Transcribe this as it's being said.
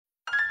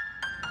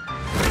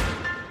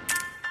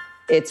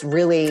It's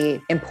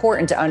really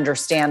important to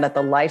understand that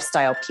the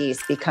lifestyle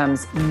piece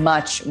becomes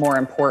much more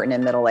important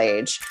in middle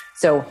age.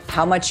 So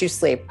how much you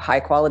sleep,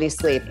 high quality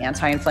sleep,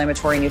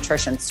 anti-inflammatory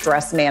nutrition,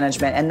 stress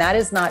management, and that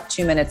is not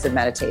 2 minutes of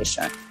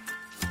meditation.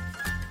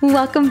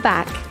 Welcome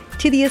back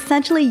to the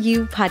Essentially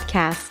You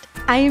podcast.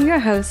 I am your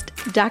host,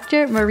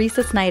 Dr.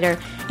 Marisa Snyder,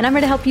 and I'm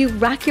here to help you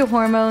rock your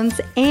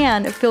hormones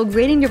and feel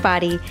great in your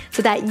body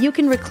so that you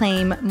can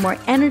reclaim more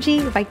energy,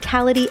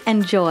 vitality,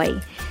 and joy,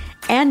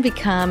 and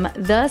become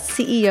the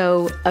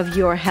CEO of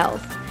your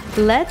health.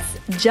 Let's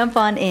jump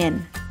on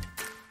in.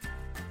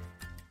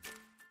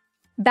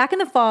 Back in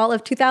the fall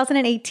of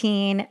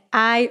 2018,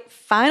 I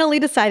finally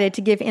decided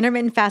to give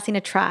intermittent fasting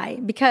a try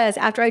because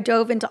after I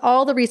dove into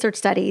all the research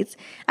studies,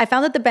 I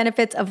found that the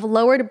benefits of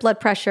lowered blood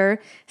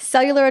pressure,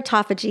 cellular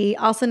autophagy,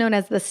 also known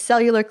as the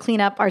cellular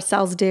cleanup our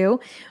cells do,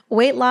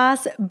 weight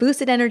loss,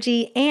 boosted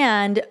energy,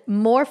 and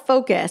more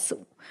focus.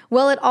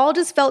 Well, it all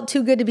just felt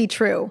too good to be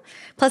true.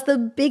 Plus, the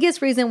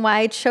biggest reason why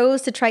I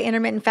chose to try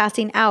intermittent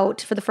fasting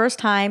out for the first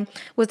time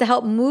was to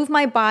help move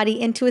my body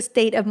into a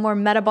state of more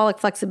metabolic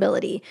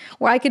flexibility,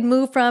 where I could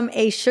move from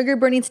a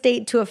sugar-burning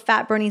state to a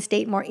fat-burning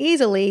state more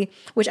easily,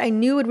 which I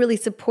knew would really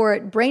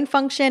support brain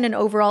function and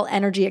overall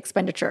energy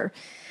expenditure.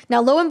 Now,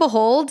 lo and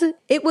behold,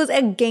 it was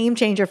a game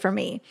changer for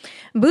me.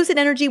 Boosted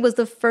energy was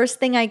the first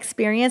thing I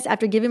experienced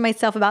after giving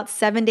myself about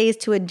 7 days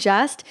to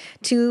adjust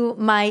to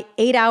my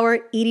 8-hour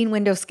eating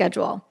window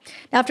schedule.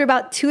 Now, after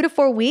about 2 to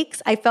 4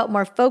 weeks, I felt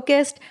more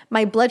focused,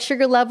 my blood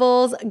sugar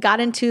levels got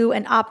into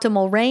an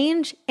optimal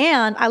range,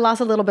 and I lost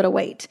a little bit of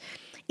weight.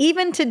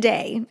 Even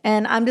today,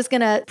 and I'm just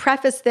gonna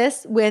preface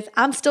this with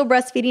I'm still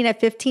breastfeeding at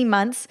 15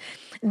 months,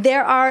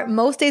 there are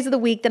most days of the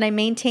week that I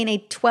maintain a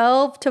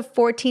 12 to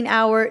 14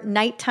 hour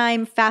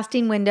nighttime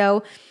fasting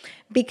window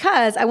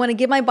because I want to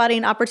give my body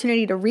an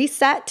opportunity to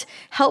reset,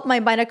 help my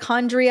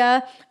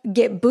mitochondria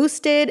get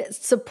boosted,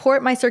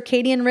 support my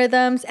circadian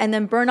rhythms, and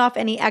then burn off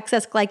any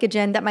excess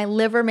glycogen that my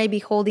liver may be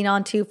holding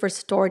on to for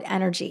stored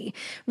energy.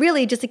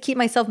 Really, just to keep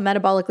myself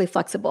metabolically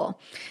flexible.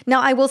 Now,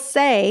 I will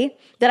say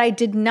that I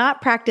did not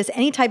practice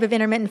any type of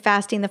intermittent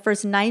fasting the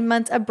first 9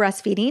 months of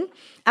breastfeeding,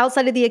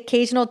 outside of the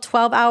occasional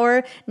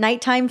 12-hour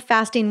nighttime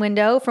fasting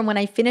window from when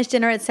I finished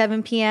dinner at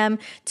 7 p.m.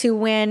 to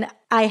when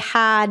I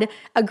had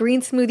a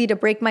green smoothie to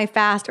break my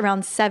fast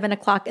around 7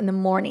 o'clock in the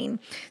morning.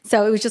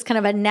 So it was just kind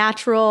of a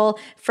natural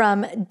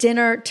from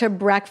dinner to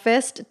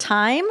breakfast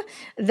time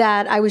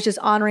that I was just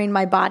honoring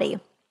my body.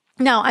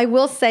 Now, I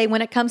will say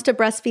when it comes to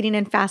breastfeeding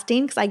and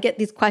fasting, because I get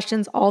these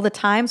questions all the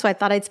time, so I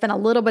thought I'd spend a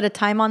little bit of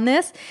time on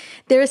this,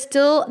 there is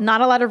still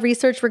not a lot of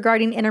research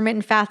regarding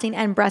intermittent fasting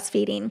and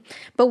breastfeeding.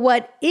 But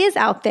what is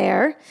out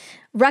there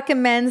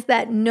recommends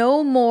that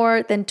no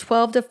more than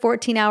 12 to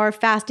 14 hour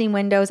fasting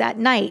windows at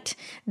night.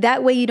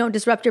 That way you don't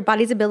disrupt your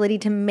body's ability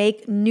to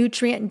make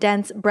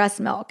nutrient-dense breast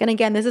milk. And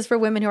again, this is for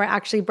women who are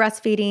actually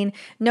breastfeeding.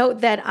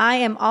 Note that I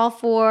am all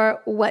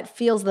for what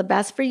feels the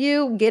best for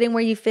you, getting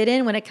where you fit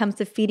in when it comes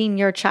to feeding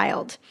your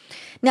child.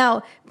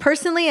 Now,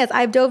 personally, as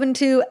I've dove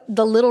into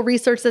the little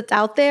research that's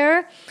out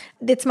there,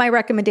 it's my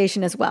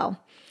recommendation as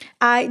well.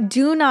 I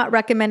do not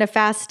recommend a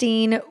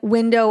fasting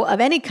window of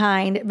any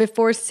kind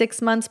before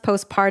 6 months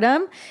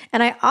postpartum.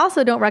 And I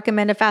also don't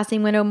recommend a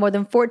fasting window more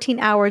than 14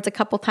 hours a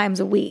couple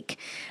times a week.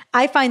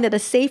 I find that a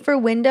safer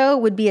window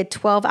would be a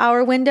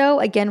 12-hour window,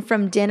 again,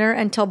 from dinner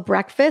until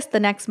breakfast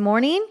the next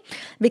morning,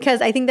 because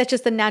I think that's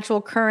just the natural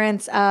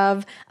occurrence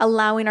of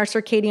allowing our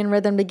circadian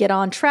rhythm to get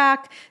on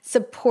track,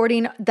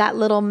 supporting that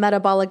little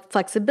metabolic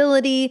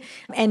flexibility,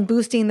 and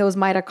boosting those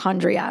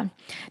mitochondria.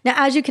 Now,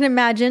 as you can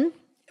imagine,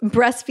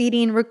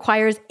 breastfeeding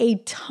requires a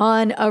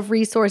ton of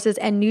resources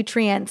and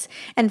nutrients,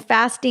 and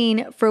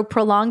fasting for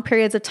prolonged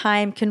periods of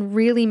time can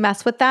really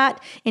mess with that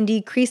and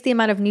decrease the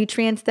amount of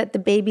nutrients that the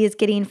baby is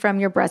getting from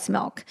your breast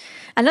milk.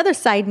 Another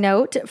side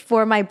note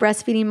for my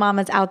breastfeeding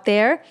mamas out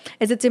there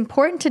is it's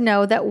important to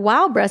know that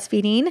while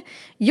breastfeeding,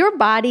 your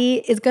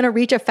body is going to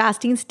reach a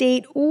fasting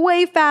state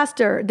way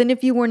faster than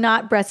if you were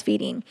not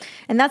breastfeeding.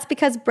 And that's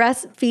because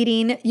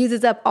breastfeeding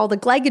uses up all the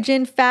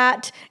glycogen,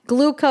 fat,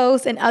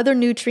 glucose, and other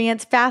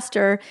nutrients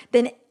faster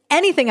than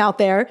anything out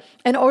there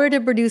in order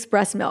to produce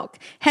breast milk.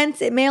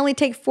 Hence, it may only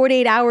take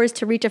 48 hours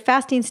to reach a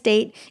fasting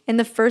state in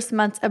the first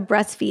months of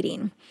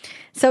breastfeeding.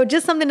 So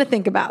just something to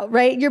think about,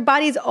 right? Your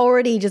body's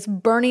already just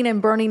burning and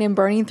burning and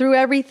burning through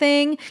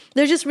everything.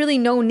 There's just really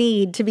no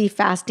need to be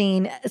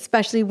fasting,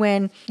 especially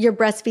when you're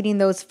breastfeeding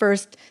those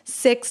first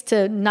 6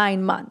 to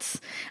 9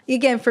 months.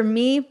 Again, for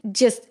me,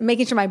 just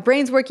making sure my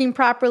brain's working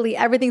properly,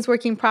 everything's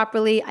working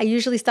properly. I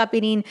usually stop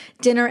eating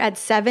dinner at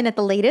 7 at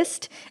the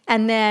latest,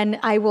 and then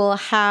I will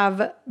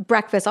have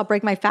breakfast. I'll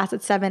break my fast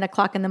at 7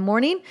 o'clock in the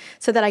morning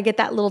so that I get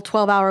that little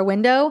 12-hour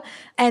window.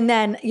 And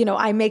then,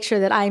 I make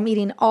sure that I'm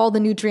eating all the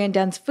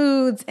nutrient-dense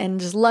foods and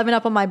just loving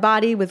up on my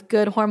body with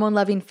good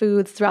hormone-loving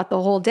foods throughout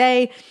the whole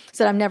day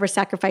so that I'm never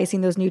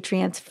sacrificing those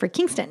nutrients for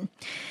Kingston.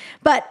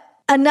 But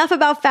enough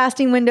about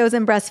fasting windows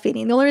and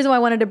breastfeeding. The only reason why I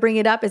wanted to bring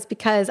it up is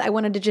because I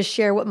wanted to just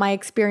share what my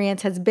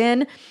experience has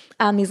been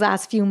these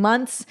last few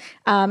months.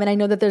 And I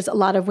know that there's a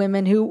lot of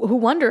women who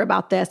wonder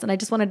about this, and I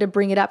just wanted to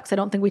bring it up because I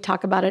don't think we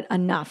talk about it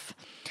enough.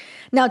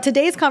 Now,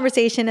 today's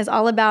conversation is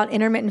all about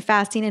intermittent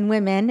fasting in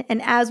women, and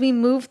as we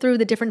move through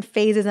the different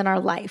phases in our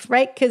life,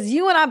 right? Because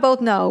you and I both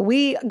know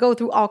we go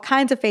through all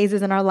kinds of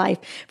phases in our life,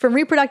 from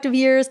reproductive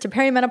years to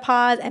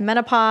perimenopause and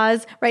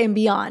menopause, right, and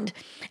beyond.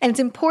 And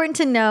it's important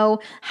to know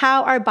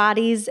how our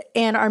bodies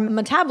and our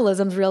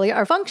metabolisms really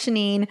are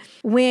functioning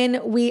when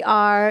we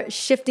are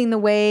shifting the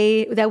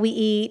way that we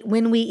eat,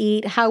 when we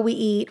eat, how we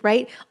eat,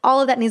 right?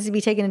 All of that needs to be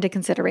taken into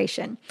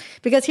consideration.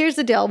 Because here's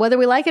the deal, whether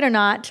we like it or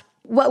not,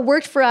 what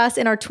worked for us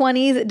in our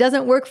 20s, it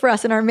doesn't work for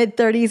us in our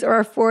mid-30s or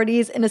our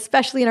 40s, and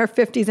especially in our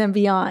 50s and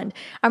beyond.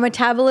 Our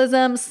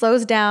metabolism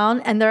slows down,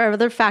 and there are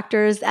other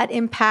factors that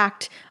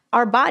impact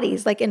our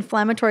bodies, like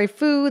inflammatory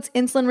foods,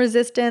 insulin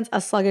resistance,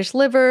 a sluggish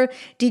liver,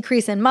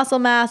 decrease in muscle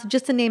mass,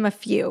 just to name a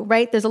few,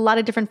 right? There's a lot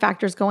of different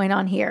factors going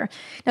on here.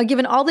 Now,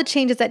 given all the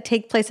changes that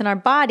take place in our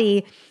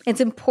body,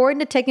 it's important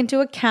to take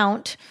into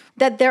account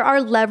that there are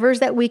levers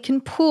that we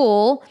can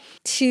pull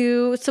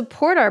to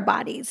support our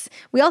bodies.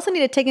 We also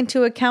need to take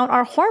into account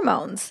our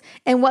hormones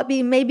and what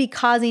may be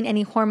causing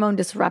any hormone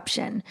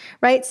disruption,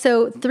 right?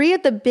 So 3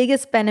 of the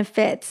biggest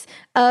benefits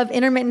of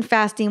intermittent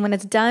fasting when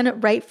it's done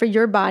right for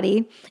your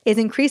body is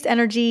increased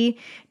energy,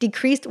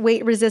 decreased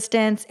weight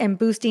resistance, and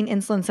boosting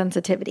insulin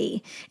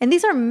sensitivity. And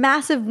these are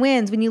massive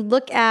wins when you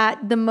look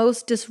at the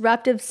most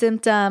disruptive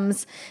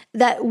symptoms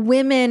that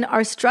women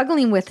are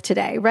struggling with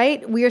today,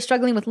 right? We are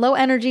struggling with low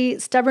energy,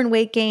 stubborn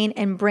weight gain,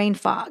 and brain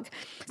fog.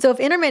 So if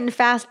intermittent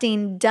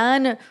fasting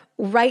done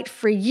right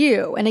for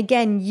you, and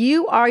again,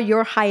 you are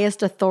your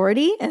highest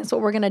authority, and that's what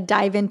we're going to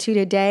dive into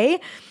today,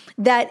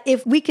 that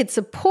if we could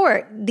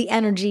support the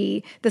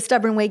energy, the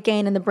stubborn weight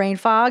gain, and the brain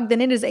fog, then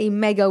it is a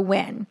mega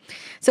win.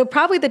 So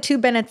probably the 2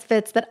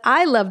 benefits that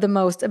I love the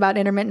most about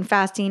intermittent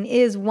fasting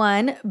is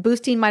 1,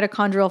 boosting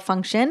mitochondrial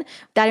function.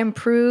 That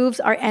improves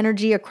our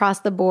energy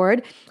across the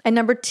board. And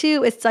number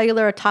 2 is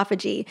cellular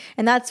autophagy.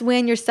 And that's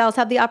when your cells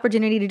have the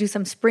opportunity to do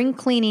some spring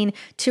cleaning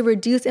to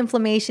reduce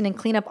inflammation and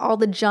clean up all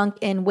the junk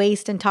and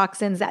waste and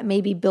toxins that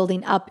may be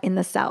building up in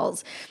the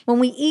cells. When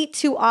we eat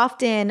too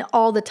often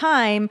all the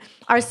time,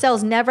 our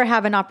cells never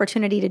have an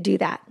opportunity to do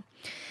that.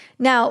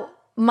 Now,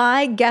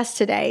 my guest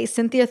today,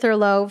 Cynthia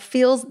Thurlow,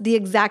 feels the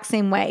exact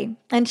same way,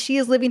 and she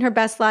is living her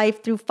best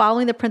life through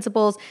following the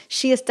principles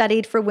she has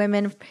studied for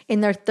women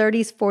in their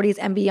 30s, 40s,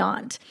 and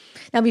beyond.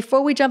 Now,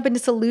 before we jump into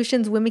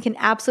solutions women can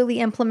absolutely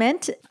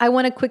implement, I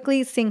want to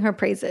quickly sing her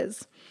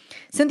praises.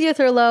 Cynthia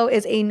Thurlow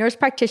is a nurse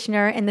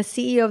practitioner and the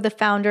CEO of the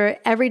founder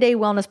Everyday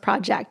Wellness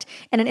Project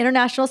and an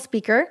international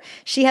speaker.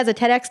 She has a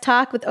TEDx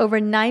talk with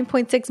over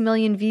 9.6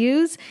 million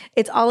views.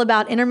 It's all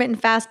about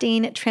intermittent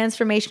fasting,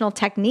 transformational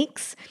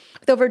techniques.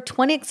 With over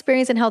 20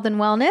 experience in health and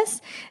wellness,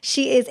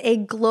 she is a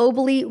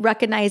globally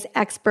recognized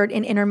expert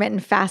in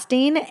intermittent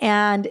fasting,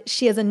 and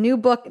she has a new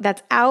book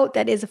that's out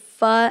that is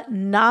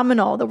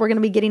phenomenal that we're going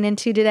to be getting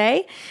into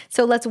today.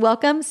 So let's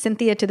welcome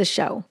Cynthia to the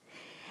show.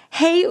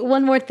 Hey,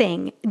 one more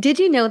thing. Did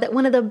you know that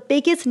one of the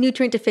biggest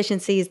nutrient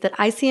deficiencies that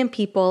I see in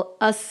people,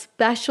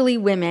 especially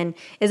women,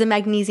 is a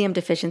magnesium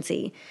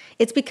deficiency?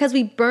 It's because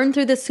we burn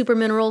through this super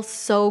mineral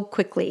so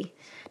quickly.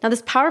 Now,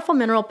 this powerful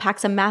mineral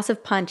packs a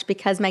massive punch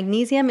because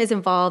magnesium is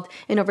involved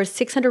in over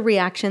 600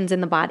 reactions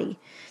in the body.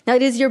 Now,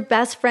 it is your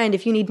best friend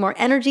if you need more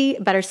energy,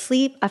 better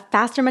sleep, a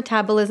faster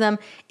metabolism,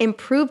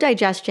 improved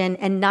digestion,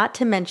 and not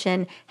to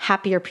mention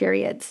happier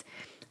periods.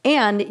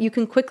 And you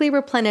can quickly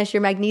replenish your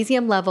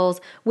magnesium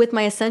levels with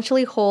my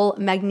Essentially Whole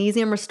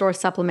Magnesium Restore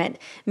supplement,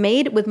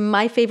 made with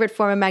my favorite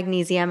form of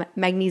magnesium,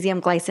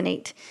 magnesium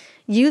glycinate.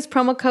 Use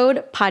promo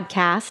code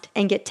podcast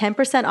and get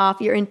 10%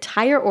 off your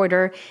entire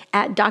order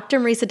at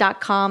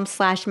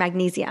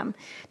drmarisa.com/magnesium.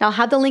 Now, I'll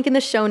have the link in the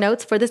show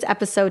notes for this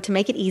episode to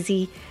make it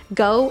easy.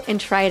 Go and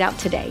try it out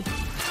today.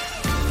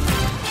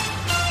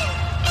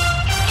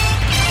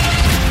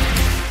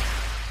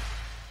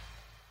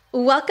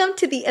 Welcome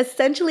to the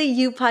Essentially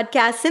You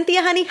podcast.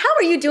 Cynthia, honey, how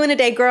are you doing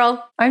today,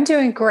 girl? I'm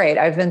doing great.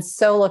 I've been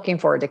so looking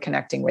forward to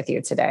connecting with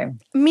you today.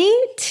 Me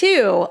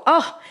too.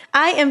 Oh,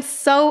 I am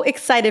so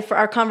excited for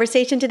our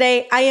conversation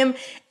today. I am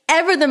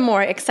ever the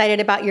more excited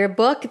about your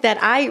book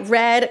that I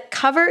read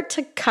cover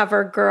to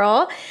cover,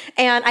 girl.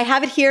 And I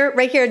have it here,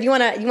 right here. Do you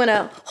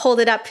wanna hold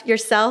it up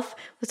yourself?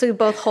 So we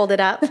both hold it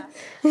up.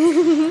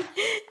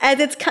 As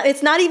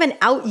it's not even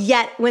out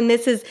yet when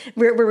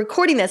we're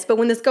recording this, but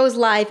when this goes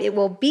live, it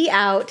will be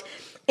out.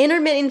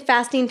 Intermittent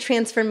Fasting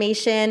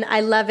Transformation.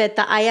 I love it.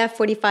 The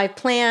IF45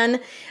 plan.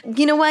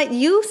 You know what?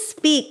 You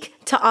speak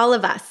to all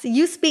of us.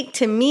 You speak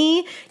to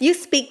me. You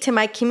speak to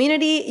my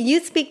community.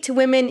 You speak to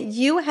women.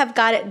 You have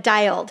got it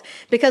dialed.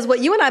 Because what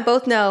you and I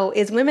both know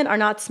is women are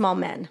not small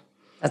men.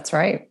 That's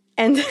right.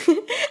 And,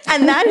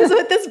 and that is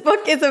what this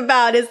book is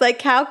about, is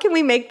like, how can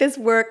we make this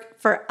work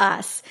for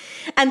us?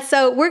 And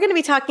so we're going to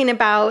be talking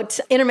about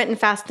intermittent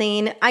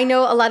fasting. I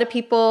know a lot of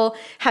people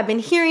have been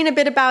hearing a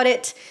bit about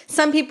it.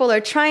 Some people are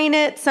trying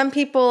it. Some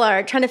people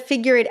are trying to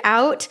figure it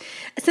out.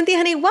 Cynthia,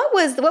 honey, what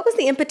was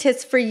the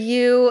impetus for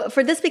you,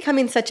 for this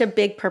becoming such a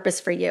big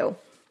purpose for you?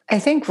 I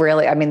think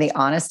really, the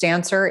honest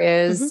answer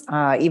is,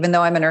 even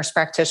though I'm a nurse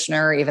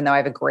practitioner, even though I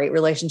have a great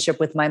relationship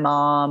with my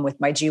mom, with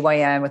my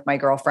GYN, with my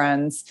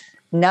girlfriends,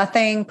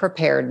 nothing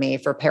prepared me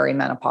for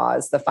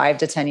perimenopause, the 5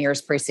 to 10 years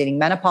preceding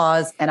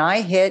menopause. And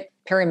I hit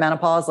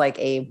perimenopause like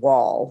a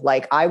wall.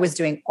 Like I was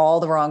doing all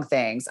the wrong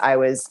things. I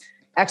was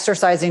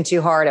exercising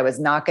too hard. I was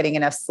not getting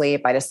enough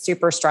sleep. I had a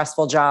super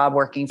stressful job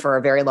working for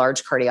a very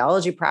large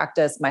cardiology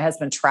practice. My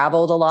husband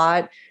traveled a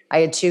lot.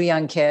 I had 2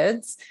 young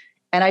kids.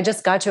 And I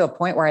just got to a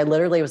point where I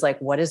literally was like,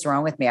 what is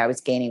wrong with me? I was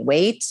gaining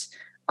weight.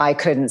 I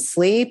couldn't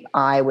sleep.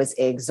 I was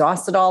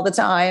exhausted all the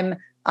time.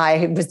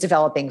 I was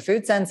developing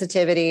food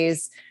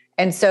sensitivities.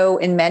 And so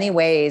in many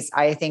ways,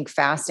 I think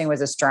fasting was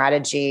a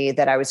strategy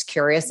that I was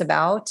curious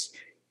about.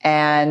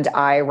 And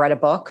I read a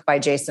book by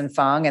Jason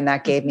Fung, and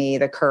that gave me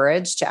the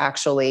courage to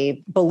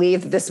actually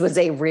believe this was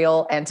a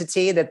real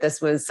entity, that this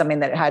was something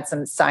that had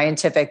some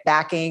scientific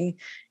backing.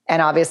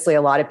 And obviously,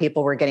 a lot of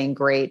people were getting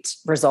great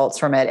results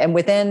from it. And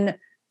within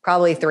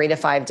probably 3 to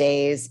 5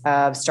 days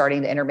of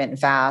starting the intermittent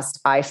fast,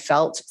 I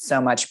felt so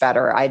much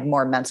better. I had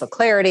more mental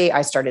clarity.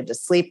 I started to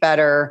sleep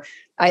better.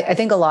 I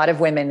think a lot of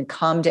women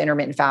come to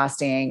intermittent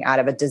fasting out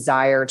of a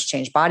desire to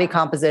change body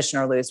composition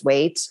or lose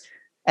weight.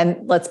 And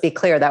let's be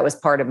clear, that was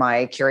part of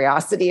my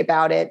curiosity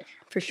about it.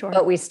 For sure.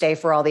 But we stay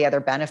for all the other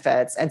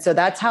benefits. And so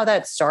that's how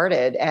that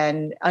started.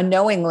 And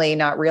unknowingly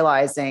not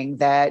realizing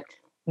that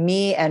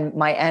me and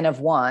my N of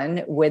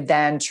 1 would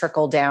then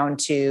trickle down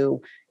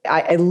to,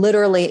 I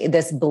literally,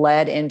 this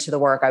bled into the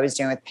work I was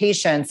doing with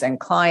patients and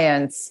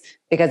clients,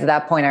 because at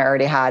that point I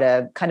already had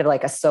a kind of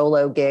like a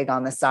solo gig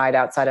on the side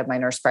outside of my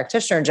nurse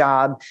practitioner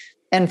job.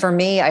 And for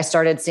me, I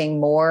started seeing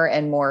more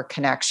and more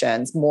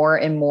connections, more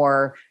and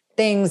more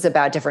things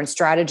about different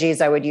strategies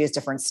I would use,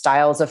 different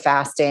styles of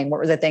fasting.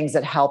 What were the things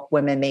that help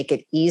women make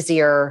it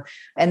easier?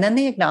 And then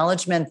the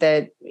acknowledgement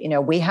that,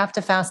 we have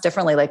to fast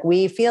differently. Like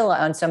we feel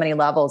on so many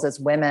levels as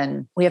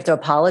women, we have to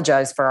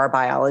apologize for our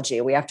biology.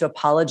 We have to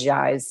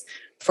apologize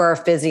for our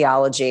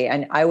physiology.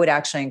 And I would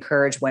actually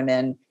encourage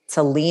women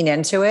to lean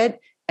into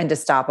it and to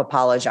stop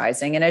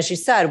apologizing. And as you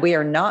said, we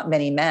are not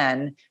many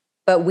men,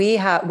 but we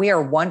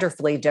are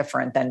wonderfully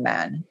different than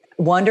men,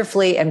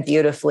 wonderfully and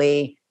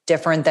beautifully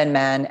different than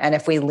men. And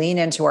if we lean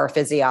into our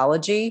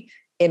physiology,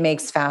 it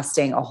makes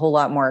fasting a whole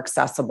lot more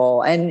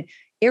accessible. And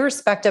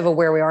irrespective of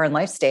where we are in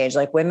life stage,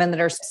 like women that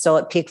are still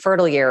at peak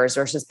fertile years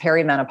versus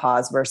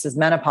perimenopause versus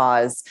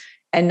menopause,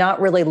 and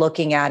not really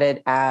looking at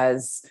it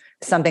as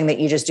something that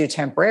you just do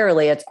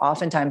temporarily. It's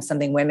oftentimes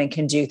something women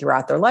can do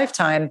throughout their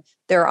lifetime.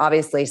 There are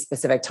obviously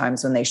specific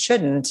times when they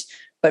shouldn't.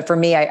 But for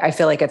me, I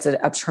feel like it's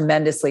a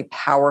tremendously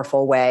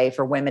powerful way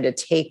for women to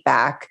take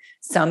back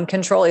some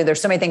control. There's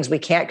so many things we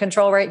can't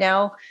control right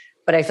now,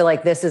 but I feel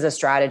like this is a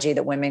strategy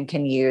that women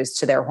can use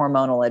to their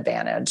hormonal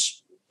advantage.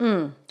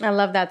 I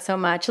love that so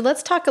much.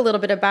 Let's talk a little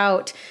bit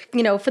about,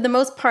 for the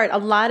most part, a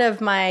lot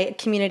of my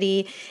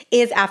community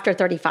is after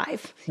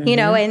 35,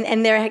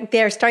 and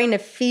they're starting to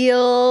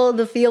feel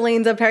the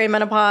feelings of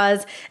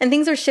perimenopause, and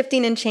things are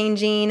shifting and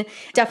changing.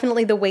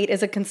 Definitely the weight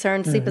is a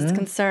concern, sleep is a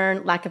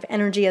concern, lack of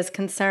energy is a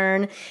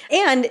concern.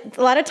 And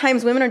a lot of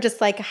times women are just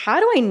like, how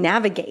do I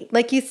navigate?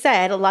 Like you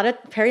said, a lot of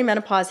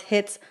perimenopause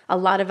hits a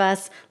lot of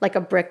us like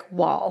a brick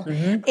wall.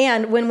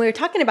 And when we're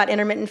talking about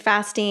intermittent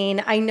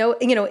fasting, I know,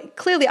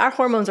 clearly our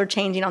hormones are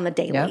changing on the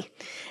daily. Yep.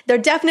 They're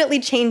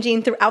definitely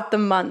changing throughout the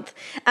month.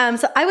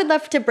 So I would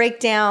love to break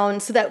down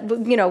so that,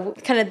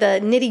 kind of the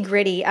nitty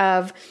gritty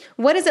of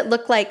what does it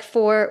look like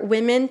for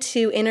women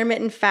to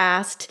intermittent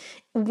fast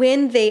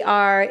when they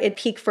are at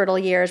peak fertile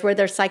years, where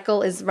their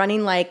cycle is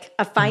running like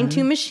a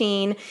fine-tuned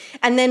machine.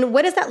 And then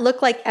what does that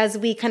look like as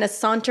we kind of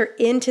saunter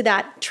into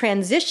that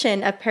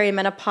transition of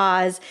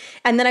perimenopause?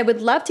 And then I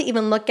would love to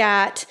even look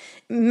at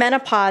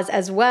menopause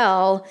as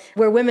well,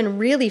 where women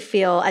really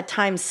feel at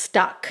times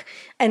stuck.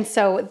 And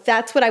so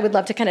that's what I would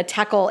love to kind of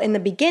tackle in the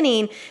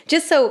beginning,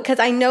 just so, because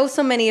I know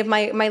so many of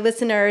my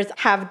listeners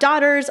have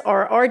daughters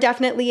or are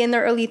definitely in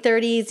their early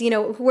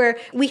 30s, where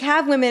we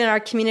have women in our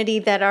community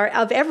that are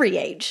of every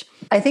age.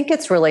 I think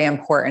it's really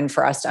important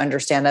for us to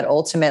understand that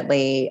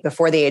ultimately,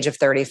 before the age of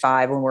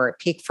 35, when we're at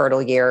peak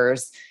fertile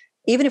years,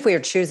 even if we are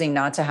choosing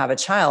not to have a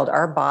child,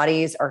 our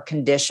bodies are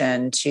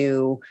conditioned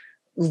to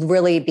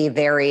really be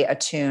very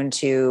attuned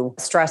to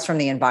stress from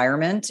the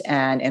environment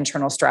and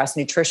internal stress,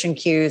 nutrition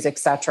cues, et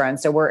cetera. And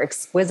so we're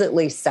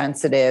exquisitely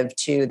sensitive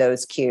to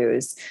those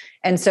cues.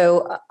 And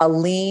so a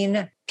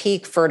lean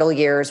peak fertile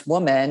years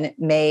woman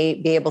may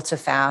be able to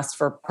fast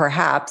for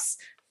perhaps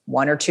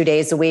 1 or 2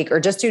 days a week, or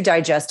just do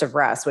digestive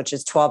rest, which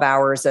is 12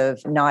 hours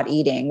of not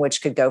eating,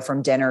 which could go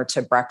from dinner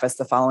to breakfast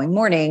the following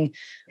morning.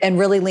 And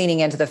really leaning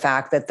into the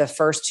fact that the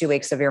first 2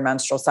 weeks of your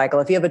menstrual cycle,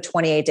 if you have a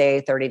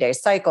 28-day, 30-day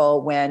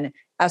cycle, when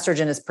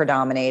estrogen is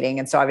predominating.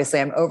 And so obviously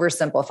I'm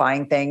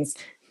oversimplifying things.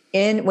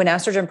 When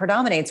estrogen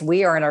predominates,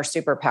 we are in our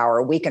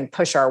superpower. We can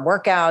push our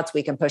workouts.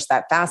 We can push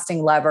that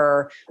fasting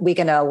lever. We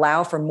can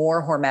allow for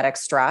more hormetic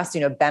stress,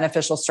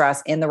 beneficial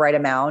stress in the right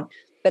amount.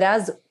 But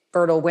as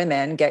fertile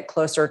women get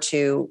closer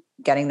to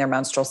getting their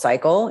menstrual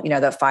cycle,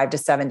 the 5 to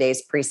 7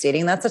 days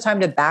preceding, that's the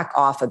time to back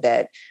off a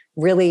bit,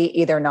 really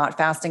either not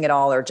fasting at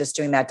all or just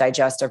doing that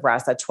digestive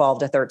rest at 12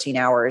 to 13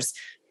 hours,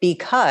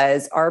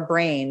 because our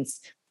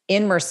brains,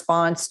 in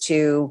response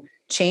to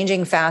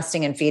changing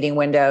fasting and feeding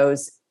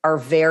windows, are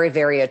very,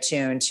 very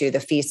attuned to the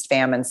feast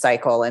famine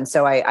cycle. And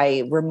so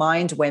I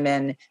remind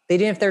women that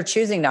even if they're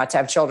choosing not to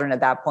have children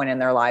at that point in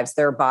their lives,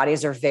 their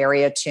bodies are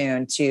very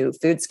attuned to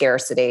food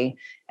scarcity.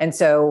 And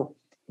so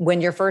when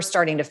you're first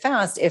starting to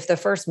fast, if the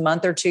first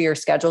month or two your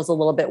schedule's a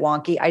little bit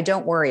wonky, I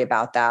don't worry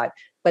about that.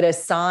 But a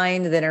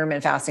sign that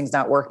intermittent fasting is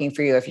not working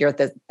for you if you're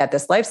at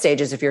this life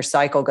stage is if your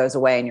cycle goes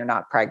away and you're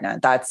not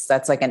pregnant. That's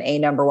like an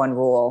number one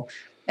rule.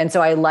 And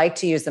so I like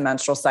to use the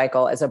menstrual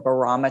cycle as a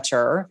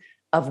barometer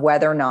of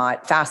whether or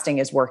not fasting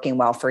is working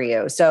well for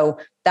you. So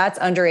that's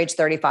under age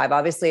 35.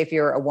 Obviously, if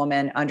you're a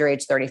woman under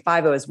age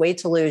 35 who has weight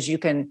to lose, you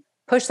can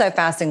push that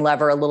fasting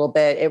lever a little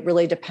bit. It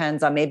really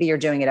depends on, maybe you're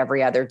doing it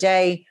every other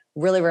day,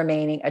 really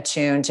remaining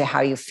attuned to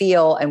how you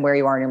feel and where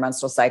you are in your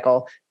menstrual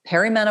cycle.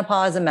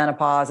 Perimenopause and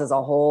menopause is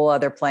a whole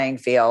other playing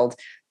field.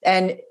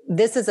 And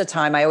this is a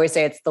time, I always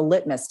say it's the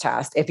litmus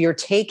test. If you're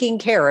taking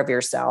care of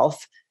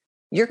yourself,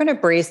 you're going to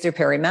breeze through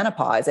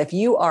perimenopause. If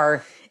you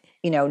are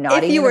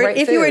not eating the right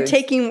foods. If you were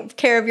taking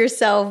care of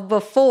yourself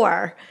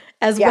before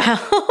as well.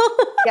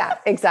 Yeah,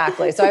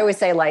 exactly. So I always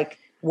say, like,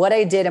 what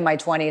I did in my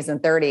 20s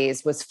and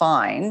 30s was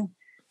fine.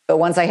 But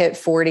once I hit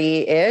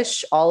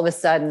 40-ish, all of a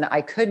sudden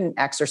I couldn't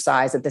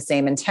exercise at the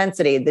same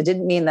intensity. That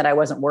didn't mean that I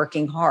wasn't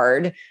working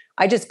hard.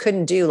 I just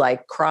couldn't do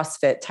like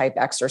CrossFit type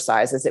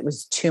exercises. It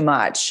was too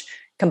much,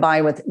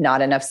 combined with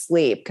not enough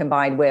sleep,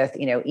 combined with,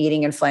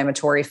 eating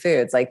inflammatory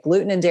foods. Like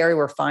gluten and dairy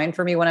were fine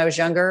for me when I was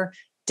younger,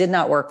 did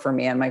not work for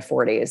me in my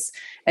 40s.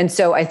 And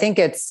so I think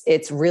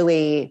it's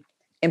really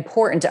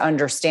important to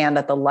understand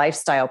that the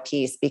lifestyle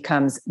piece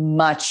becomes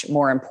much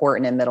more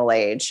important in middle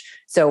age.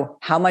 So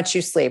how much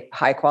you sleep,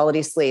 high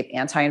quality sleep,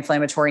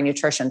 anti-inflammatory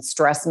nutrition,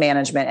 stress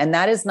management, and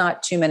that is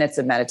not 2 minutes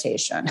of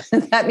meditation.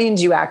 That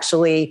means you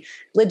actually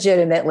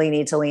legitimately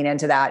need to lean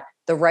into that,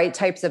 the right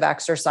types of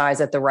exercise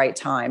at the right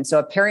time. So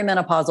a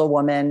perimenopausal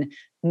woman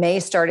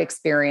may start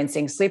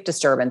experiencing sleep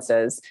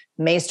disturbances,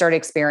 may start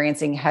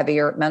experiencing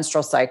heavier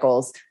menstrual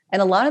cycles. And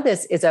a lot of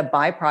this is a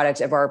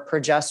byproduct of our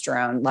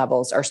progesterone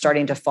levels are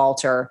starting to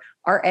falter.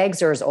 Our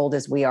eggs are as old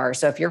as we are.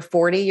 So if you're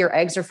 40, your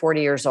eggs are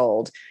 40 years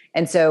old.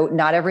 And so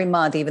not every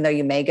month, even though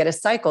you may get a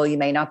cycle, you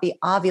may not be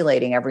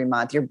ovulating every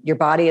month. Your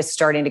body is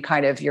starting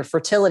to your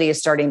fertility is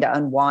starting to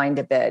unwind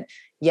a bit.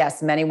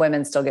 Yes, many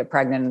women still get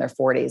pregnant in their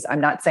 40s.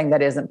 I'm not saying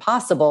that isn't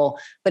possible,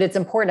 but it's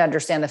important to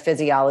understand the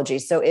physiology.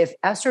 So if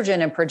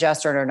estrogen and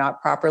progesterone are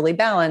not properly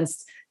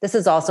balanced, this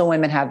is also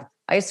women have,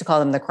 I used to call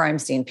them the crime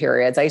scene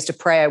periods. I used to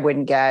pray I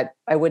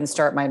wouldn't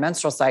start my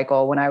menstrual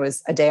cycle when I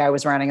was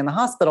running in the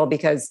hospital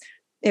because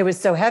it was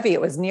so heavy.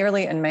 It was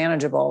nearly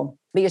unmanageable.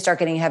 But you start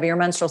getting heavier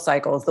menstrual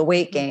cycles, the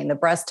weight gain, the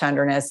breast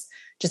tenderness,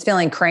 just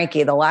feeling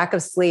cranky, the lack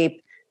of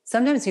sleep.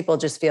 Sometimes people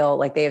just feel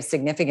like they have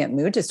significant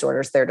mood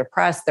disorders. They're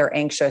depressed, they're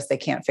anxious, they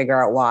can't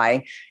figure out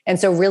why. And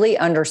so really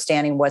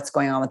understanding what's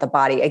going on with the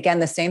body. Again,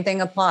 the same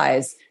thing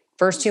applies.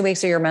 First 2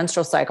 weeks of your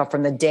menstrual cycle,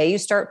 from the day you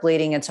start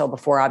bleeding until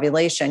before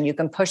ovulation, you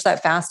can push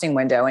that fasting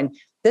window. And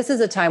this is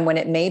a time when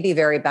it may be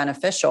very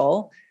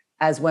beneficial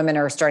as women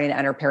are starting to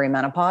enter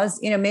perimenopause.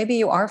 Maybe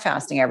you are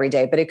fasting every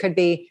day, but it could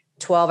be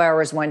 12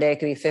 hours one day, it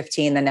could be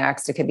 15 the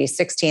next, it could be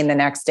 16 the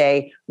next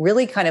day,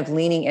 really kind of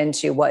leaning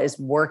into what is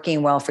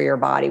working well for your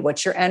body.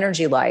 What's your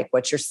energy like?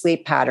 What's your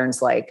sleep patterns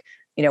like?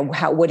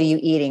 What are you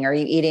eating? Are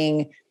you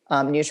eating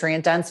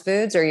nutrient dense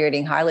foods, or are you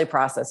eating highly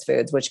processed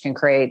foods, which can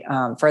create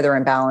further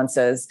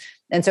imbalances?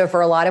 And so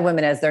for a lot of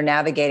women, as they're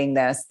navigating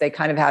this, they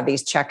kind of have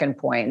these check-in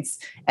points.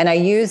 And I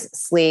use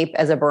sleep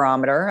as a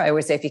barometer. I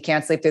always say, if you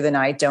can't sleep through the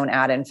night, don't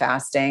add in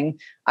fasting.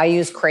 I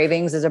use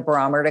cravings as a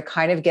barometer to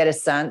kind of get a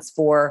sense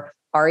for,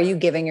 are you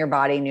giving your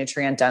body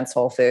nutrient dense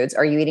whole foods?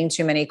 Are you eating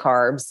too many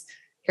carbs?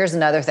 Here's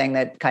another thing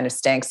that kind of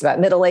stinks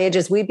about middle age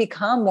is we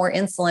become more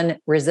insulin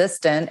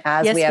resistant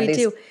as we have these.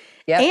 Yes, we do.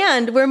 Yep.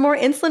 And we're more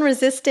insulin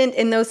resistant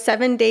in those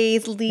 7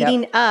 days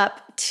leading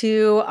up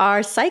to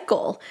our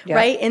cycle,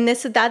 right? And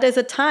that is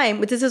a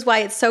time. This is why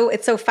it's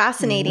so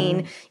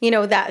fascinating.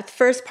 That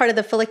first part of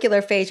the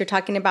follicular phase, you're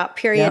talking about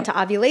period to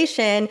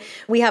ovulation.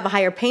 We have a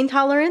higher pain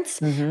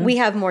tolerance. We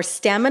have more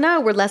stamina.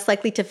 We're less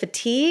likely to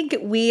fatigue.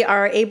 We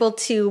are able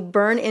to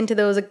burn into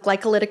those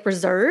glycolytic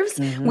reserves.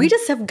 We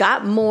just have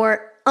got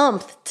more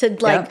umph to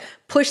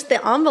push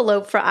the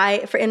envelope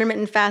for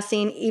intermittent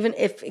fasting, even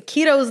if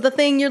keto is the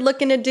thing you're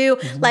looking to do.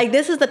 Like,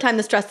 this is the time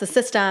to stress the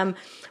system.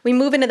 We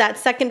move into that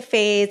second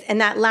phase, and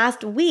that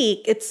last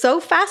week, it's so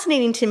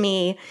fascinating to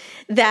me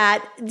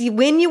that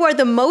when you are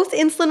the most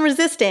insulin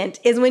resistant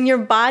is when your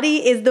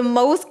body is the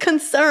most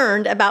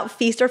concerned about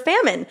feast or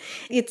famine.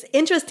 It's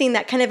interesting,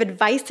 that kind of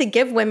advice to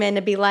give women,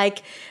 to be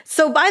like,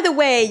 so by the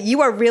way,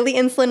 you are really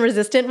insulin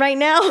resistant right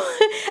now,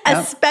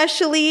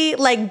 especially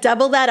like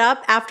double that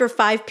up after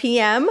 5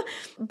 p.m.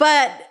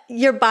 But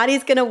your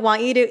body's going to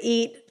want you to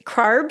eat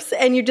carbs,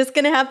 and you're just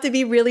going to have to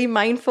be really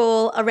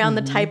mindful around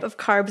the type of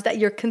carbs that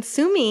you're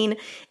consuming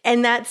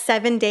in that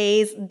 7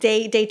 days,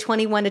 day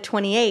 21 to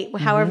 28,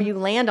 however you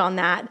land on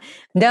that.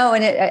 No,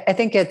 and I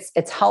think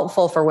it's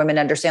helpful for women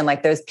to understand,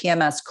 like, those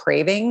PMS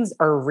cravings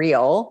are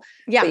real.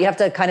 Yeah. But you have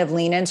to kind of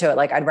lean into it.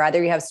 Like, I'd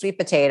rather you have sweet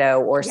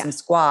potato or some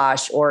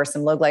squash or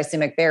some low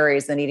glycemic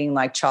berries than eating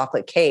like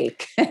chocolate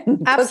cake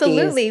and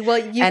Absolutely.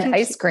 Well, and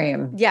ice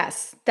cream.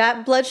 Yes.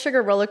 That blood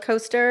sugar roller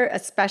coaster,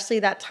 especially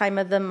that time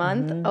of the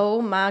month.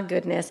 Oh my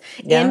goodness.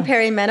 In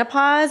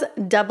perimenopause,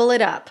 double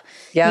it up.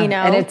 Yeah. You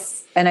know?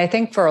 And I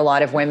think for a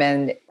lot of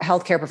women,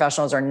 healthcare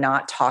professionals are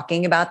not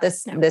talking about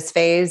this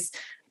phase.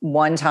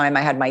 One time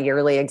I had my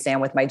yearly exam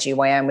with my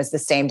GYN, was the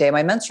same day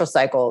my menstrual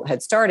cycle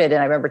had started.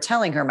 And I remember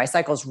telling her my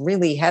cycle's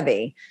really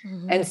heavy.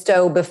 And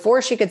so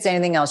before she could say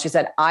anything else, she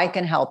said, I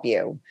can help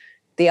you.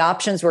 The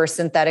options were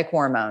synthetic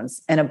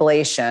hormones, an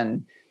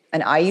ablation,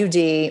 an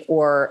IUD,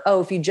 or,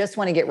 if you just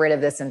want to get rid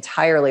of this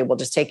entirely, we'll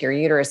just take your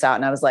uterus out.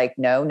 And I was like,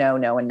 no, no,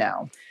 no, and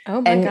no.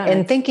 Oh my God.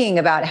 And thinking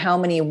about how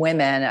many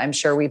women I'm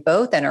sure we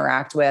both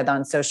interact with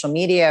on social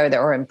media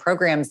or in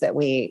programs that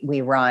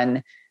we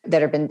run,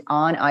 that have been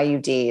on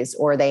IUDs,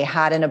 or they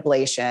had an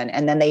ablation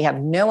and then they have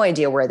no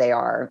idea where they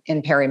are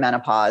in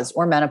perimenopause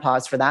or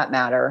menopause for that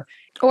matter.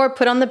 Or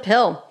put on the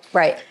pill.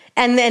 Right.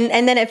 And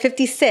then at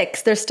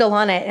 56, they're still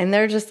on it. And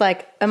they're just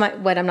like, I'm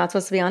not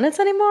supposed to be on it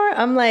anymore?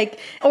 I'm like,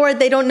 or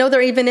they don't know they're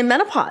even in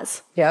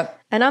menopause. Yep.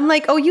 And I'm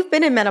like, oh, you've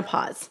been in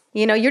menopause.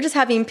 You're just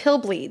having pill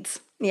bleeds.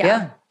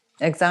 Yeah,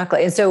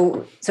 exactly. And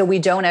so we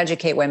don't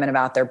educate women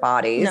about their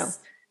bodies. No.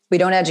 We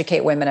don't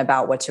educate women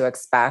about what to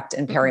expect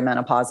in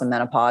perimenopause and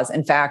menopause.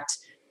 In fact,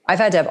 I've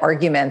had to have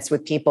arguments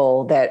with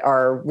people that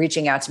are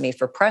reaching out to me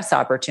for press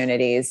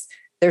opportunities.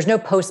 There's no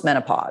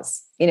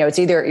postmenopause. It's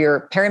either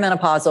you're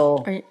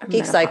perimenopausal,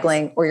 peak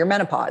cycling, or you're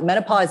menopause.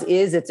 Menopause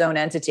is its own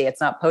entity. It's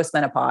not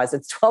postmenopause.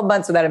 It's 12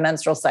 months without a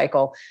menstrual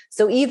cycle.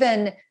 So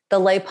even the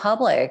lay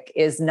public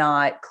is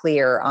not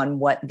clear on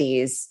what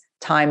these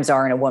times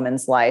are in a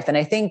woman's life. And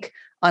I think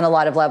on a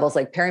lot of levels,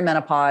 like,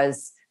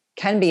 perimenopause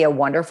can be a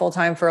wonderful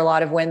time for a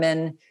lot of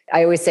women.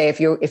 I always say,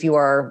 if you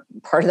are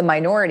part of the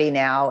minority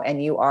now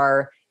and you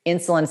are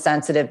insulin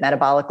sensitive,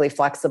 metabolically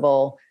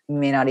flexible, you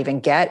may not even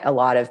get a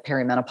lot of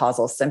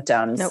perimenopausal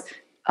symptoms. Nope.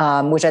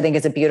 Which I think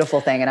is a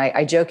beautiful thing. And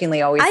I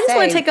jokingly always say, I just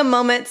want to take a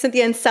moment,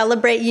 Cynthia, and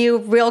celebrate you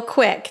real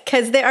quick,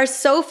 because there are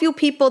so few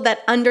people that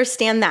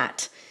understand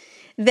that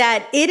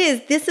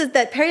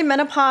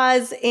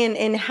perimenopause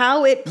in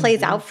how it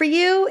plays out for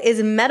you is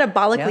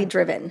metabolically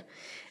driven.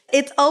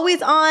 It's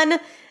always on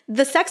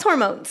the sex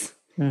hormones,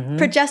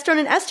 progesterone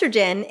and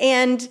estrogen,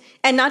 and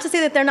not to say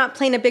that they're not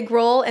playing a big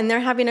role, and they're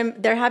having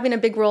a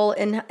big role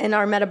in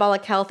our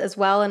metabolic health as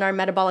well, and our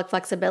metabolic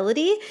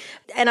flexibility.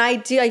 And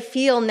I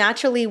feel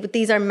naturally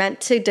these are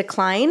meant to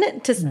decline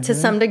to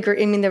some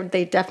degree. I mean,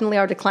 they definitely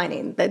are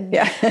declining.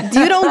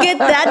 You don't get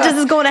that just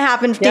is going to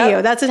happen to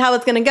you. That's just how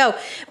it's going to go.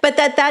 But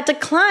that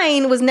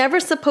decline was never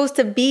supposed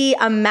to be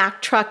a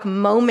Mack truck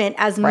moment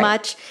as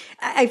much.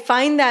 I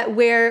find that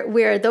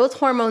where those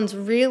hormones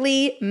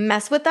really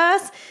mess with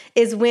us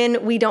is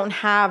when we don't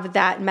have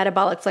that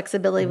metabolic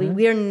flexibility.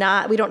 We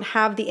don't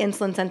have the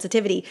insulin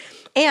sensitivity.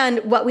 And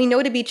what we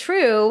know to be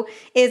true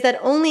is that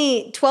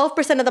only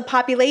 12% of the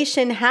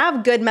population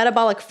have good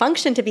metabolic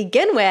function to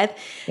begin with.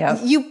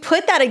 Yep. You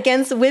put that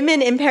against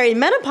women in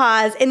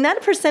perimenopause, and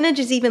that percentage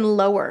is even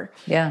lower.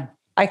 Yeah.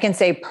 I can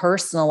say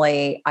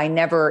personally, I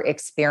never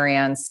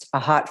experienced a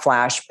hot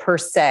flash per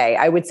se.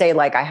 I would say,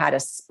 like, I had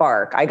a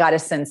spark. I got a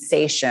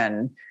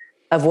sensation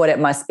of what it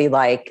must be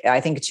like.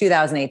 I think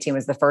 2018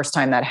 was the first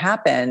time that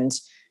happened.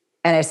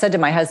 And I said to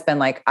my husband,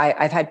 like,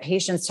 I've had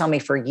patients tell me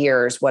for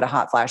years what a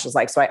hot flash is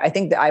like. So I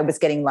think that I was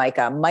getting like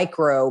a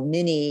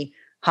mini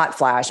hot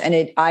flash.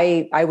 And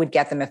I would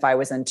get them if I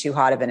was in too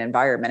hot of an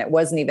environment. It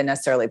wasn't even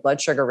necessarily blood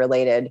sugar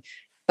related.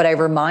 But I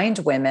remind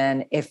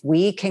women, if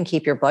we can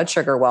keep your blood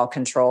sugar well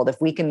controlled, if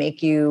we can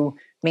make you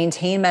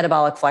maintain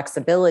metabolic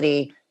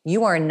flexibility,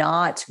 you are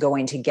not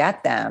going to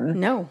get them.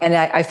 No. And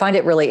I find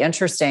it really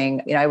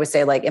interesting. I would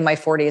say, like, in my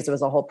 40s, it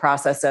was a whole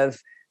process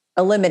of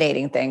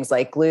eliminating things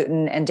like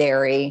gluten and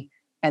dairy,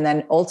 and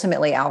then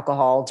ultimately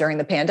alcohol during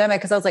the pandemic.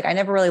 Because I was like, I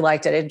never really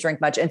liked it. I didn't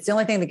drink much. It's the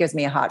only thing that gives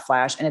me a hot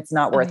flash, and it's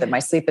not worth it. My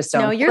sleep is so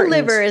important. Your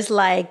liver is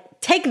like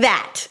take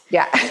that.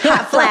 Yeah.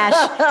 Hot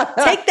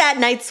flash. Take that,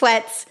 night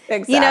sweats.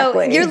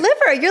 Exactly. Your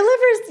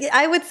liver,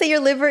 I would say your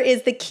liver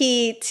is the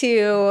key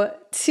to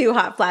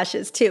hot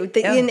flashes too.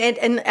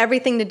 And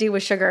everything to do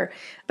with sugar.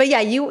 But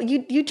yeah,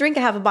 you drink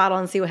half a bottle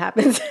and see what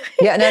happens.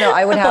 Yeah, no,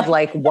 I would have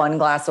like one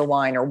glass of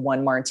wine or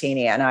one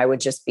martini and I would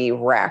just be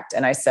wrecked.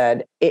 And I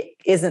said, it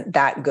isn't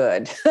that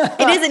good.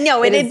 It isn't.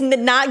 No, it is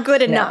not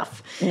good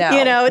enough, to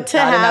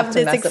have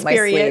this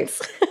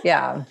experience.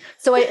 Yeah.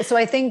 So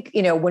I think,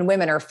 when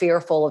women are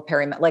fearful of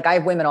perimenopause, like I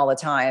have women all the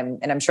time,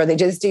 and I'm sure they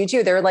just do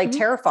too. They're like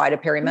terrified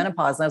of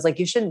perimenopause. And I was like,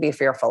 you shouldn't be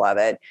fearful of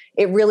it.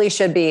 It really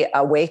should be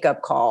a wake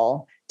up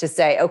call to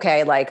say,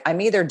 okay, like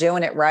I'm either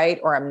doing it right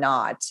or I'm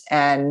not.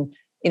 And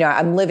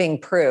I'm living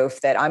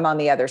proof that I'm on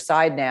the other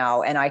side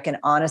now. And I can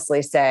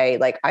honestly say,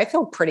 like, I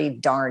feel pretty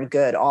darn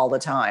good all the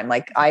time.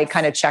 Like I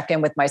kind of check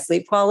in with my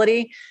sleep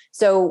quality.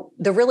 So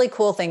the really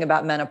cool thing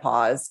about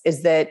menopause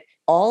is that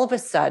all of a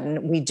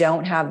sudden we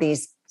don't have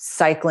these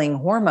cycling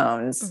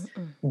hormones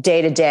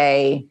day to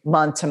day,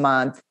 month to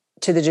month,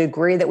 to the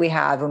degree that we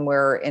have when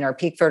we're in our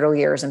peak fertile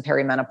years and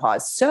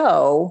perimenopause.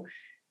 So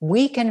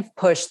we can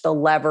push the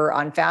lever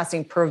on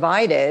fasting,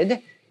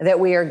 provided that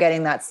we are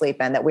getting that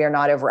sleep in, that we are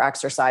not over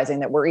exercising,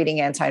 that we're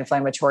eating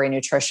anti-inflammatory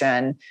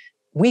nutrition.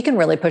 We can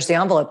really push the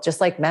envelope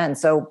just like men.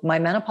 So my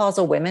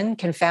menopausal women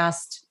can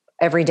fast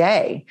every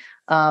day.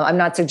 I'm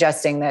not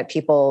suggesting that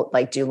people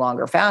like do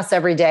longer fasts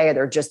every day, or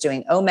they're just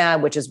doing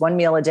OMAD, which is one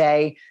meal a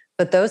day.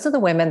 But those are the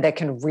women that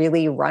can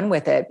really run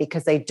with it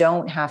because they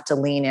don't have to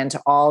lean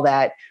into all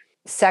that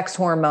sex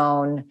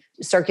hormone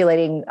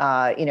circulating,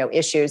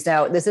 issues.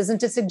 Now, this isn't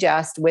to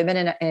suggest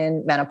women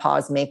in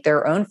menopause make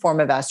their own form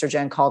of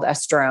estrogen called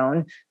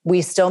estrone.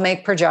 We still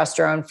make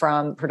progesterone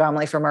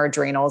predominantly from our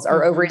adrenals.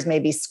 Our ovaries may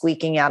be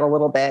squeaking out a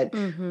little bit.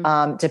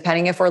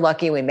 Depending if we're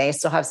lucky, we may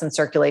still have some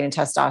circulating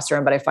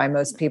testosterone, but I find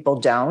most people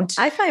don't.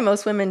 I find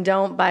most women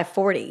don't by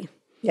 40.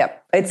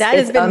 Yep. That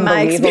has been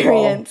my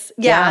experience.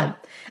 Yeah.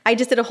 I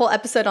just did a whole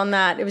episode on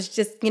that. It was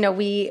just,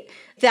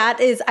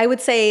 I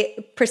would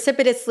say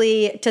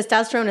precipitously,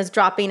 testosterone is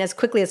dropping as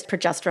quickly as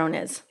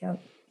progesterone is.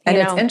 Yep. And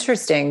it's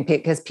interesting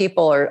because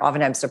people are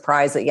oftentimes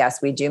surprised that,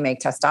 yes, we do make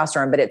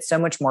testosterone, but it's so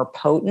much more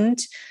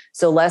potent.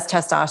 So less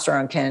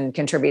testosterone can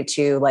contribute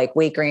to like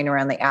weight gain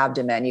around the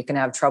abdomen. You can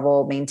have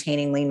trouble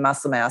maintaining lean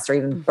muscle mass or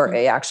even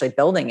actually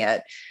building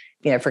it.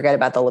 Forget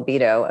about the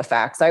libido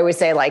effects. I always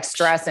say like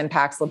stress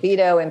impacts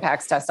libido,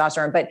 impacts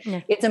testosterone, but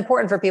it's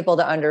important for people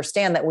to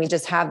understand that we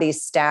just have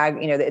these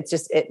it's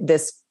just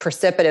this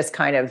precipitous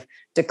kind of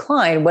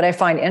decline. What I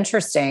find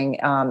interesting,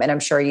 and I'm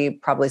sure you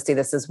probably see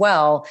this as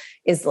well,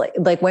 is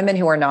like women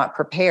who are not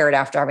prepared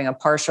after having a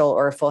partial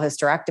or a full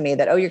hysterectomy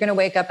that, you're going to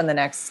wake up in the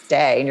next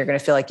day and you're going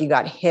to feel like you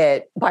got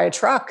hit by a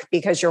truck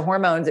because your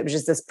hormones, it was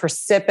just this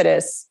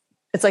precipitous.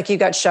 It's like you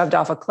got shoved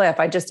off a cliff.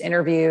 I just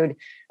interviewed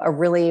a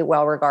really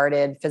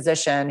well-regarded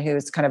physician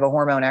who's kind of a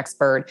hormone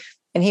expert.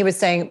 And he was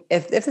saying,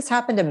 if this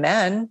happened to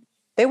men,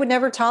 they would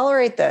never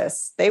tolerate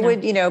this. They would,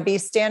 be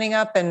standing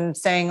up and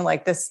saying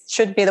like, this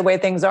should be the way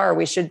things are.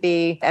 We should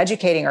be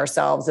educating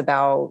ourselves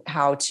about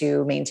how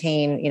to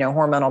maintain,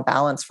 hormonal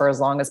balance for as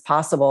long as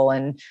possible.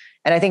 And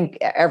I think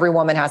every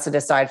woman has to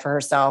decide for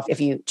herself, if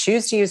you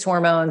choose to use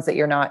hormones, that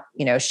you're not,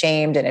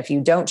 shamed. And if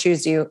you don't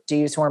choose to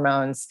use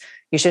hormones,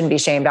 you shouldn't be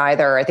shamed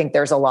either. I think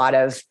there's a lot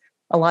of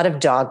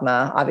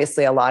dogma.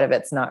 Obviously, a lot of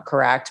it's not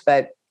correct,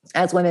 but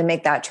as women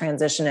make that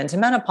transition into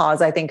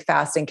menopause, I think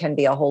fasting can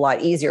be a whole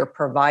lot easier,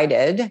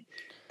 provided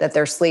that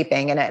they're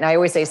sleeping. And I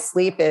always say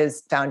sleep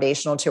is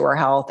foundational to our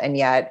health. And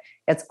yet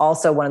it's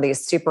also one of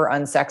these super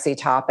unsexy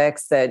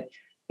topics that,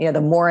 the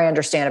more I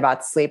understand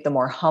about sleep, the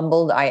more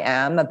humbled I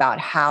am about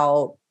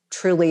how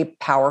truly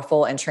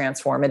powerful and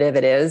transformative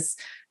it is.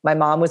 My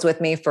mom was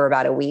with me for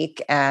about a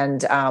week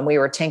and we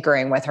were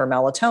tinkering with her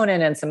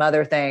melatonin and some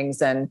other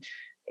things. And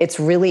it's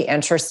really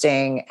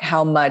interesting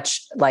how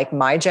much like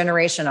my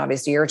generation,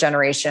 obviously your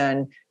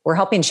generation, we're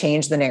helping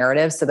change the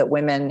narrative so that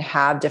women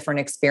have different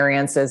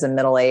experiences in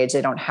middle age.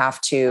 They don't have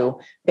to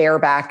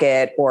bareback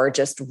it or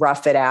just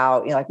rough it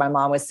out. Like my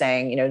mom was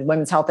saying, the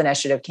Women's Health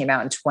Initiative came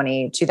out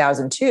in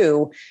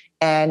 2002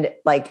 and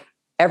like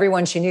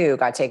everyone she knew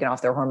got taken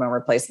off their hormone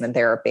replacement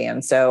therapy.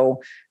 And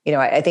so,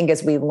 I think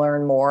as we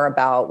learn more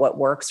about what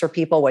works for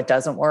people, what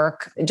doesn't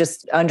work,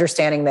 just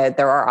understanding that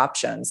there are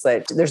options,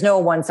 that there's no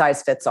one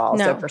size fits all.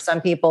 No. So for some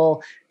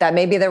people that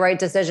may be the right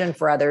decision,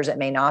 for others, it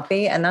may not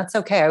be. And that's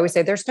okay. I always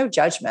say there's no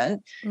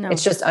judgment. No.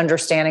 It's just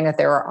understanding that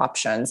there are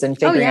options and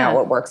figuring out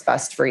what works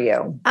best for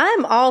you.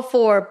 I'm all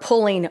for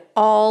pulling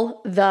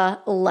all the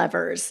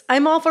levers.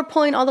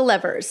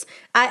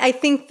 I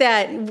think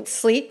that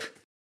sleep,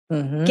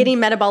 getting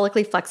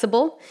metabolically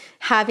flexible,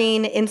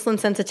 having insulin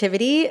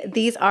sensitivity,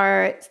 these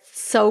are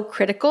so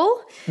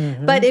critical.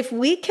 But if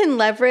we can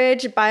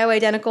leverage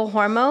bioidentical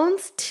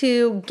hormones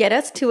to get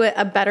us to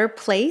a better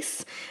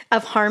place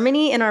of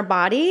harmony in our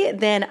body,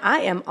 then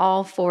I am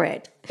all for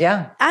it.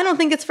 Yeah. I don't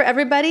think it's for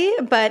everybody,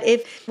 but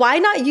why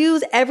not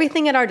use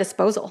everything at our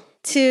disposal?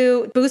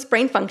 to boost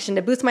brain function,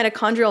 to boost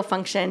mitochondrial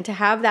function, to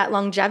have that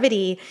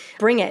longevity,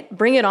 bring it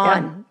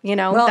on.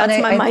 Well,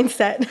 that's my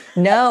mindset.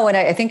 No. And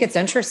I think it's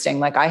interesting.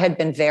 Like I had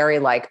been very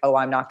like, oh,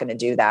 I'm not going to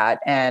do that.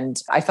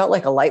 And I felt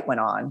like a light went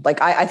on.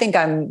 Like I think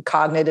I'm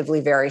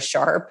cognitively very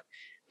sharp,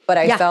 but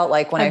I felt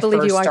like when I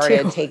first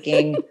started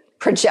taking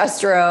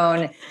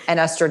progesterone and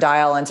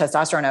estradiol and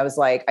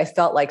testosterone, I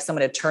felt like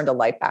someone had turned a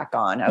light back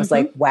on. I was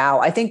like, wow,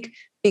 I think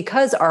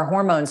because our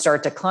hormones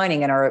start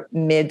declining in our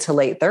mid to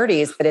late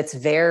 30s, but it's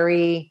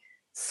very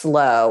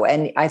slow.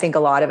 And I think a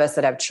lot of us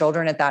that have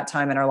children at that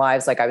time in our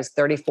lives, like I was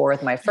 34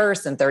 with my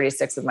first and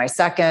 36 with my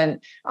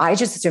second, I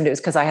just assumed it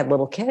was because I had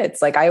little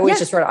kids. Like I always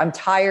just wrote, I'm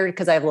tired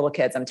because I have little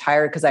kids. I'm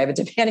tired because I have a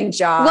demanding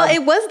job. Well,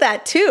 it was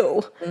that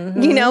too.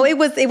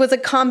 It was a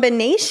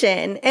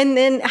combination. And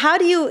then how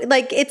do you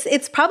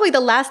it's probably the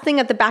last thing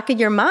at the back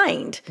of your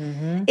mind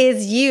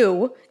is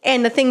you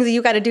and the things that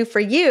you got to do for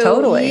you.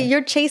 Totally.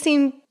 You're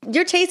chasing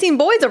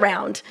boys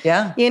around.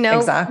 Yeah.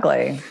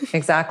 Exactly.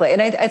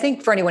 And I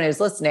think for anyone who's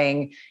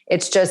listening,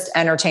 it's just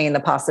entertaining the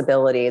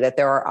possibility that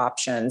there are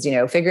options,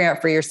 figuring out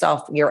for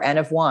yourself your N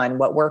of one,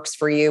 what works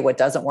for you, what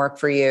doesn't work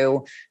for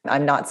you.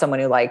 I'm not someone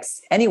who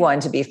likes anyone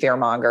to be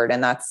fear-mongered.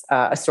 And that's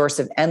a source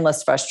of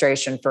endless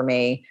frustration for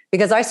me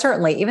because I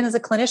certainly, even as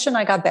a clinician,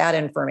 I got bad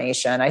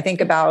information. I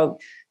think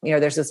about,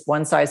 there's this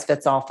one size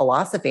fits all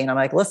philosophy. And I'm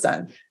like,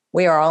 listen,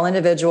 we are all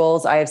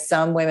individuals. I have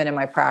some women in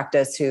my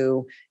practice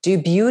who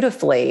do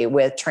beautifully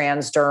with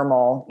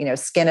transdermal,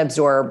 skin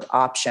absorbed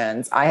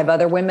options. I have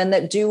other women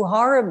that do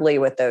horribly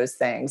with those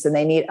things and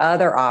they need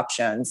other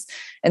options.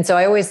 And so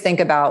I always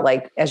think about,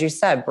 like, as you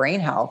said, brain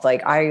health.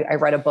 Like I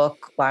read a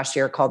book last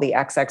year called The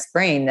XX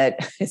Brain that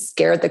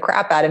scared the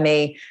crap out of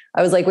me.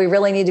 I was like, we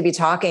really need to be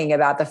talking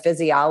about the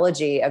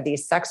physiology of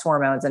these sex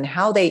hormones and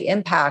how they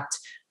impact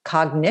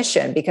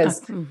cognition,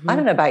 because I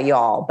don't know about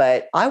y'all,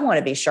 but I want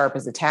to be sharp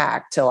as a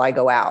tack till I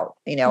go out.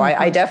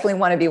 I definitely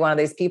want to be one of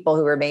these people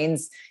who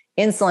remains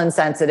insulin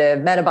sensitive,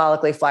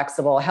 metabolically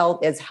flexible,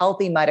 as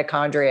healthy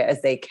mitochondria as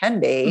they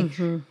can be.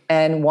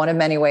 And one of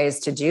many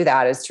ways to do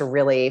that is to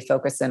really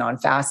focus in on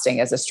fasting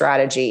as a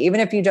strategy, even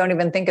if you don't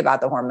even think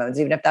about the hormones,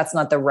 even if that's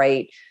not the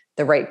right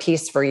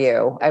piece for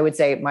you. I would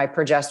say my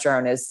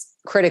progesterone is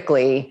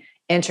critically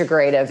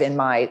integrative in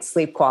my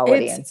sleep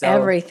quality. It's and so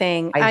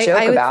everything. I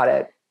joke about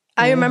it.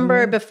 I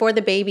remember before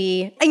the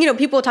baby, and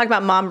people talk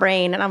about mom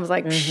brain, and I was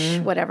like,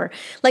 whatever.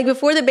 Like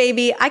before the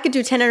baby, I could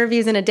do 10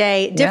 interviews in a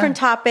day, different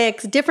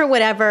topics, different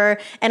whatever,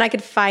 and I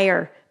could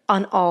fire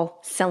on all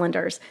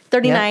cylinders.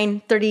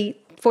 39, 30,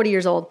 40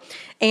 years old,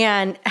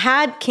 and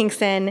had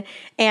Kingston,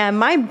 and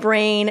my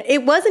brain,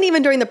 it wasn't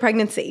even during the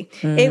pregnancy.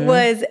 It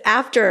was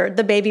after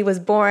the baby was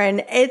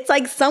born. It's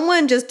like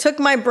someone just took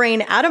my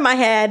brain out of my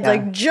head,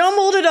 like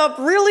jumbled it up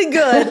really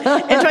good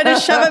and tried to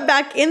shove it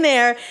back in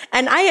there.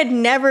 And I had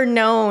never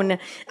known,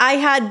 I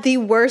had the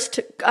worst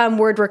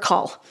word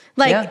recall.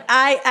 Like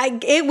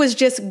it was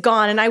just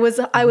gone. And I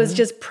was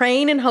just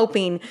praying and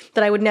hoping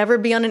that I would never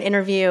be on an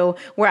interview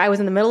where I was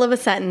in the middle of a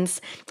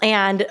sentence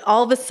and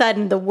all of a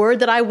sudden the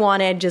word that I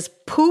wanted just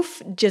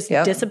poof, just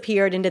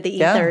disappeared into the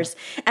ethers.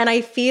 And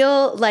I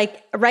feel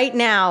like right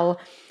now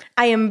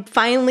I am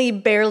finally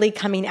barely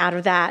coming out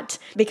of that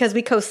because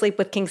we co-sleep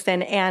with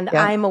Kingston, and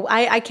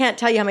I can't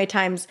tell you how many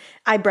times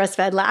I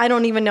breastfed. I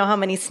don't even know how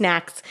many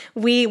snacks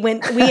we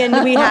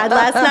had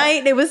last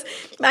night. It was,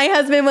 my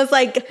husband was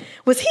like,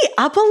 was he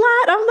up a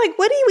lot? I'm like,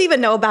 what do you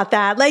even know about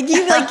that?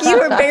 You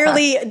were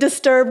barely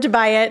disturbed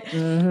by it.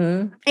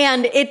 And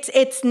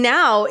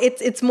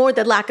it's more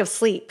the lack of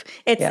sleep.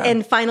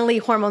 And finally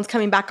hormones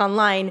coming back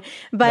online.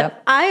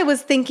 But I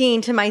was thinking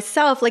to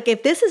myself, like,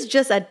 if this is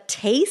just a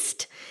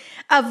taste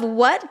of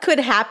what could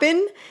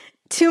happen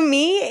to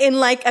me in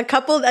like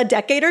a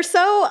decade or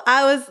so,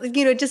 I was,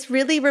 just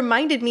really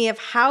reminded me of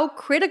how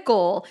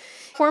critical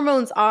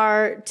hormones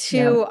are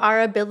to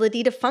our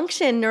ability to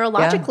function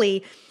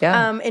neurologically,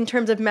 in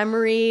terms of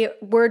memory,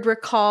 word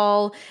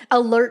recall,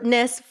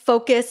 alertness,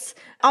 focus,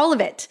 all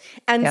of it.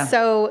 And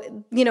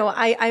so,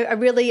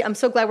 I'm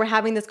so glad we're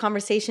having this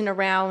conversation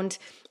around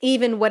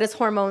even what is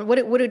hormone, what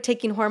do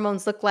taking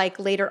hormones look like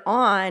later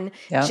on,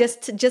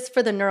 just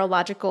for the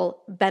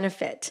neurological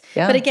benefit.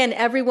 But again,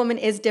 every woman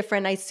is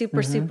different. I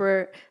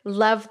super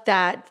love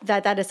that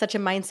is such a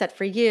mindset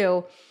for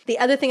you. The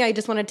other thing I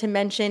just wanted to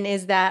mention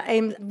is that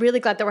I'm really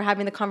glad that we're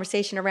having the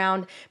conversation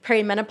around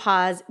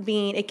perimenopause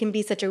it can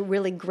be such a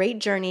really great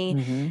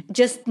journey.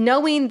 Just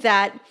knowing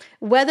that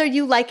whether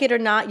you like it or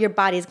not, your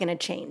body's going to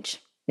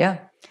change. Yeah.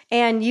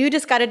 And you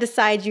just got to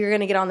decide you're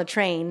going to get on the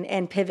train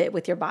and pivot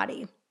with your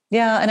body.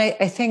 Yeah. And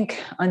I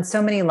think on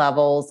so many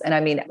levels, and I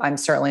mean, I'm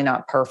certainly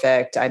not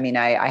perfect. I mean,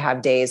 I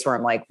have days where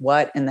I'm like,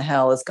 what in the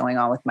hell is going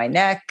on with my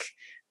neck?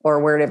 Or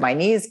where did my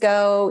knees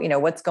go?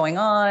 What's going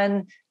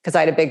on? Because I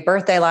had a big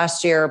birthday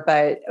last year,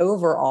 but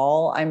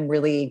overall, I'm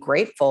really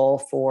grateful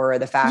for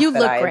the fact that you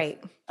look great.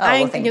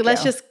 Thank you.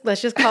 Let's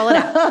just call it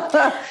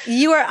out.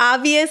 You are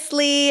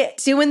obviously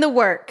doing the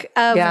work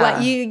of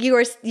what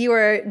you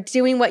are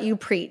doing what you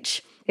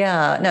preach.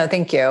 Yeah, no,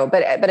 thank you.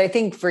 But I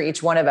think for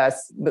each one of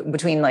us,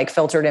 between like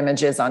filtered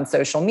images on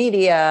social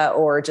media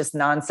or just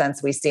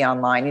nonsense we see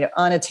online,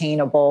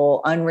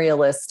 unattainable,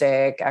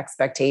 unrealistic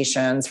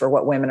expectations for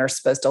what women are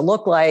supposed to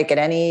look like at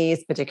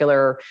any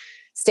particular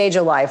stage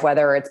of life,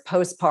 whether it's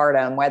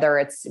postpartum, whether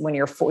it's when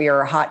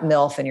you're a hot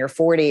MILF and you're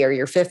 40 or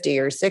you're 50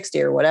 or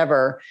 60 or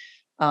whatever.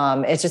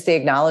 It's just the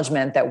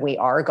acknowledgement that we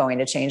are going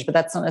to change, but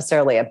that's not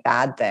necessarily a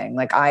bad thing.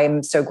 Like,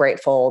 I'm so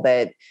grateful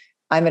that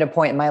I'm at a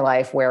point in my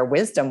life where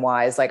wisdom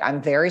wise, like,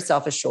 I'm very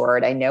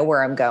self-assured. I know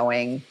where I'm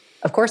going.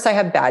 Of course I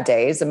have bad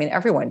days. I mean,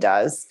 everyone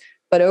does,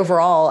 but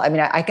overall, I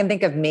mean, I can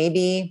think of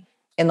maybe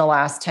in the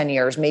last 10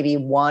 years, maybe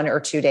 1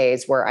 or 2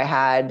 days where I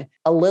had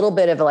a little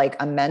bit of like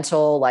a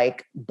mental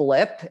like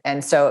blip.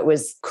 And so it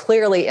was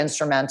clearly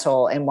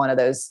instrumental in one of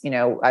those,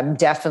 I'm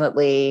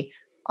definitely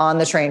on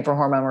the train for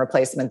hormone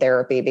replacement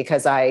therapy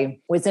because I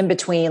was in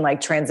between like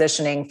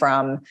transitioning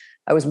from,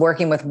 I was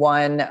working with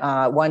one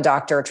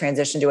doctor,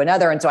 transitioned to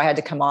another. And so I had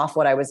to come off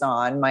what I was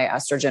on, my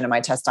estrogen and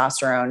my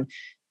testosterone.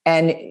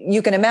 And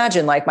you can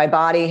imagine, like, my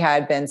body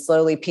had been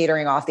slowly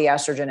petering off the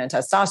estrogen and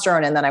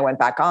testosterone. And then I went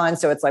back on.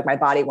 So it's like my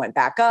body went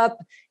back up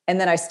and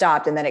then I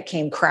stopped and then it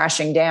came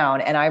crashing down.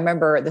 And I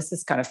remember, this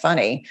is kind of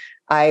funny.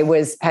 I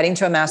was heading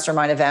to a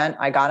mastermind event.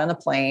 I got on the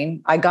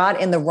plane. I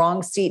got in the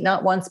wrong seat,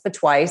 not once, but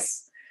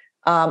twice.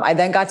 I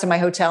then got to my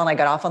hotel and I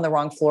got off on the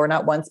wrong floor,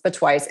 not once, but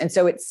twice. And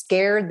so it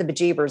scared the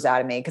bejeebers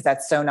out of me because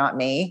that's so not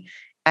me.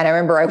 And I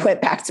remember I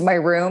went back to my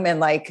room and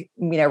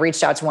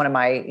reached out to one of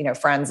my,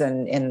 friends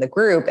in the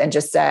group and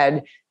just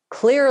said,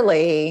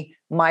 clearly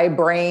my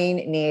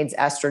brain needs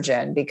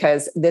estrogen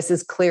because this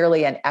is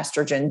clearly an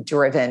estrogen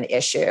driven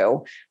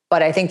issue.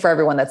 But I think for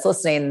everyone that's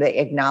listening,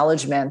 the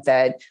acknowledgement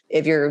that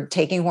if you're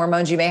taking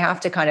hormones, you may have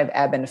to kind of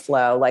ebb and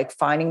flow, like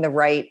finding the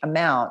right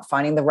amount,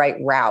 finding the right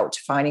route,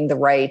 finding the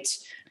right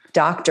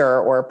doctor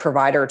or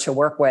provider to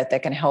work with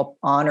that can help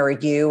honor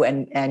you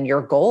and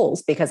your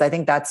goals. Because I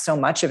think that's so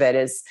much of it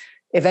is,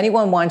 if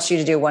anyone wants you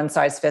to do one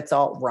size fits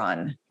all,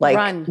 run,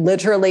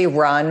 literally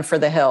run for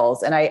the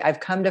hills. And I've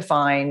come to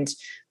find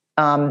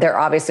there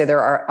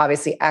are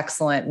obviously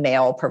excellent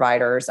male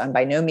providers. I'm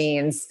by no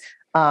means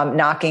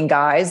knocking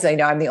guys. I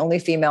know I'm the only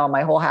female in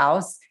my whole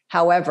house.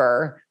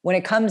 However, when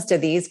it comes to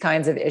these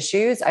kinds of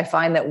issues, I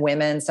find that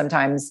women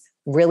sometimes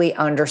really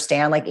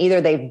understand, like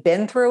either they've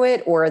been through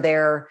it or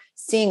they're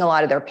seeing a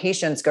lot of their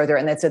patients go through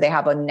it. And so they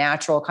have a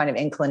natural kind of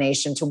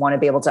inclination to want to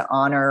be able to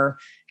honor,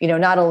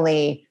 not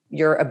only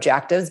your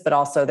objectives, but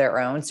also their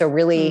own. So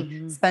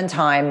really spend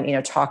time,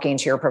 talking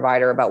to your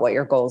provider about what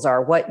your goals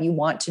are, what you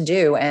want to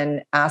do,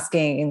 and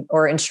asking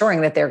or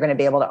ensuring that they're going to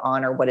be able to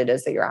honor what it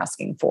is that you're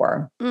asking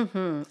for.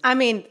 Mm-hmm. I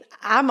mean,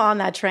 I'm on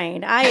that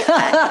train.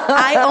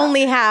 I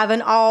only have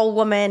an all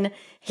woman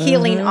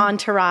healing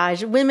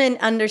entourage. Women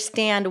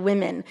understand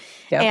women.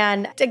 Yep.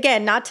 And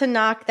again, not to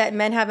knock that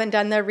men haven't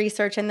done their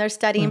research and their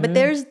studying, but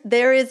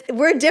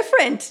we're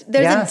different.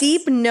 There's a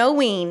deep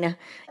knowing,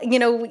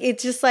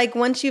 it's just like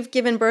once you've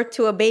given birth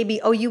to a baby,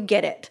 you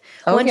get it.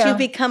 Once you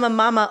become a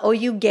mama,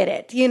 you get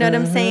it. You know what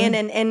I'm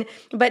saying?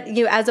 But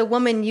as a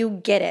woman,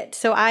 you get it.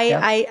 So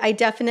I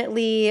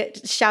definitely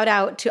shout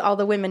out to all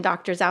the women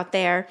doctors out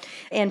there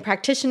and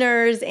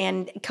practitioners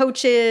and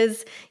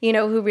coaches,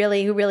 who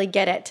really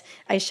get it.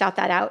 I shout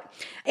that out.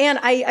 And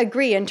I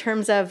agree in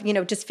terms of,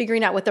 just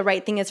figuring out what the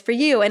right thing is for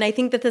you. And I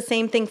think that the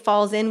same thing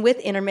falls in with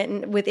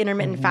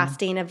intermittent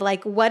fasting of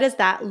like, what does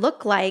that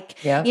look like?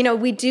 Yeah.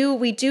 We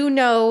do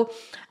know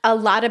a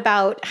lot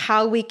about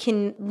how we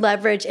can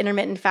leverage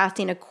intermittent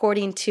fasting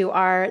according to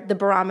the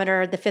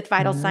barometer, the fifth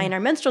vital sign, our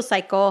menstrual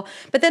cycle.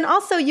 But then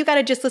also you got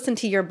to just listen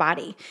to your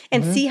body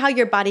and see how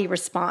your body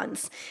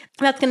responds.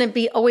 And that's going to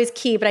be always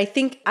key. But I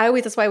think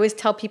that's why I always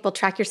tell people,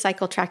 track your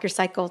cycle.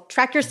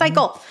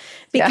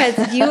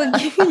 Because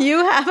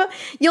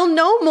you'll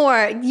know more.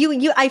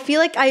 I feel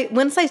like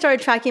once I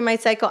started tracking my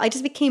cycle, I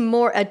just became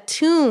more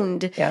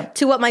attuned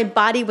to what my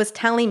body was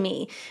telling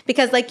me.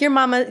 Because like your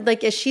mama,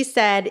 like as she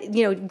said,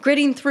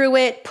 gritting through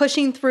it,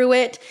 pushing through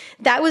it,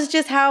 that was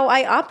just how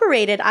I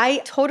operated. I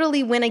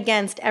totally went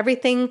against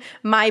everything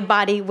my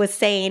body was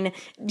saying,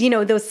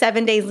 those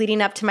 7 days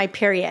leading up to my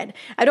period.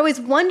 I'd always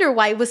wonder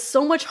why it was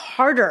so much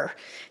harder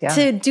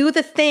to do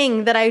the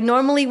thing that I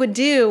normally would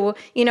do,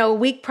 a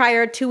week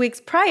prior, 2 weeks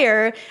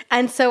prior.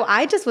 And so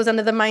I just was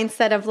under the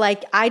mindset of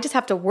like, I just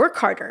have to work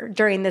harder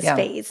during this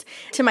phase.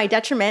 To my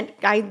detriment,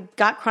 I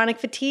got chronic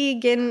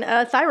fatigue and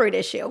a thyroid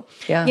issue,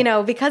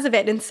 because of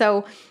it. And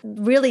so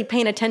really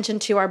paying attention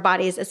to our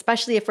bodies,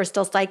 especially if we're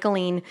still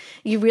cycling,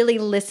 you really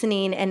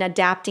listening and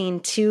adapting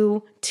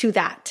to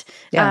that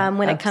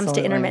when it comes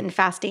to intermittent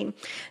fasting.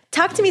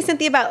 Talk to me,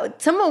 Cynthia,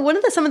 about some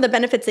of the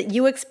benefits that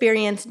you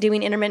experience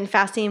doing intermittent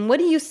fasting. What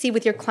do you see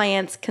with your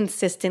clients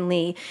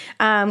consistently?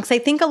 Because I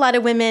think a lot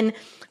of women,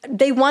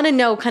 they want to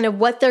know kind of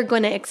what they're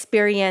going to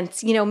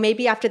experience,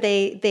 maybe after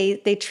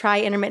they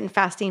try intermittent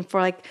fasting for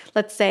like,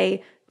 let's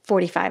say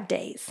 45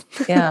 days.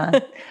 Yeah.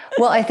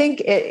 Well, I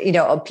think,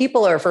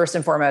 people are first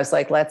and foremost,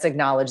 like, let's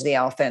acknowledge the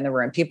elephant in the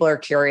room. People are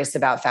curious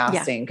about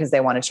fasting because they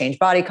want to change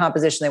body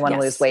composition. They want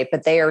to lose weight,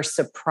 but they are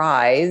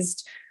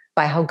surprised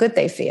by how good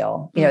they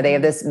feel. They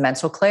have this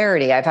mental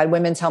clarity. I've had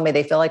women tell me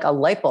they feel like a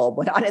light bulb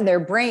went on in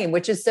their brain,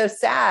 which is so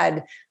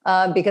sad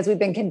because we've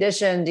been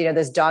conditioned,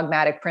 this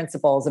dogmatic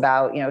principles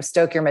about,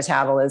 stoke your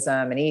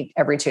metabolism and eat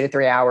every 2 to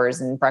 3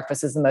 hours. And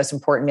breakfast is the most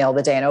important meal of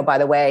the day. And oh, by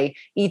the way,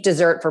 eat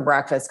dessert for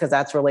breakfast because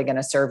that's really going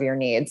to serve your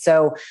needs.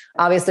 So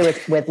obviously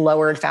with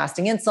lowered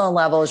fasting insulin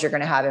levels, you're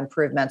going to have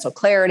improved mental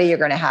clarity. You're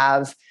going to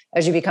have,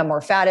 as you become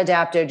more fat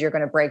adapted, you're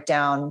going to break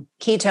down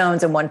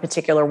ketones. And one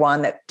particular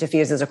one that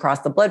diffuses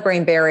across the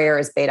blood-brain barrier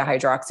is beta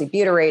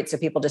hydroxybutyrate. So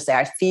people just say,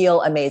 I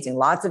feel amazing,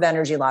 lots of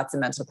energy, lots of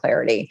mental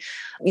clarity.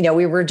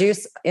 We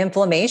reduce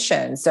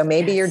inflammation. So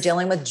maybe you're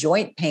dealing with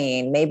joint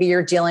pain. Maybe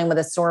you're dealing with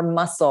a sore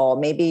muscle.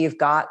 Maybe you've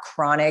got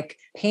chronic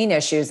pain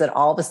issues that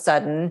all of a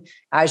sudden,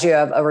 as you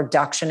have a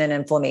reduction in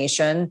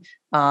inflammation,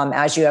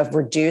 as you have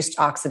reduced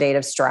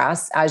oxidative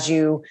stress, as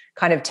you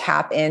kind of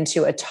tap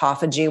into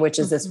autophagy, which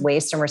is this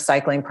waste and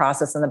recycling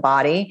process in the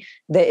body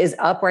that is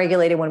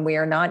upregulated when we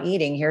are not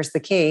eating. Here's the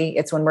key.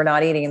 It's when we're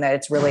not eating that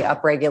it's really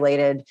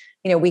upregulated.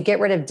 We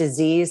get rid of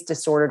disease,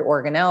 disordered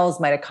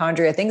organelles,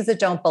 mitochondria, things that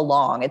don't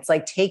belong. It's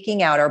like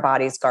taking out our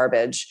body's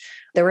garbage.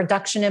 The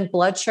reduction in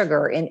blood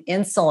sugar, in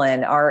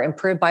insulin, our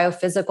improved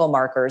biophysical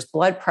markers,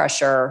 blood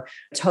pressure,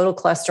 total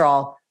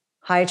cholesterol,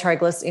 high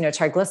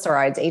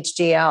triglycerides,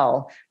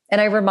 HDL. And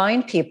I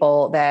remind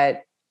people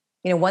that,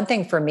 one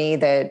thing for me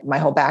that my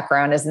whole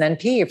background as an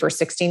NP for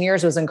 16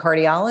 years was in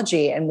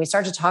cardiology. And we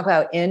start to talk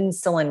about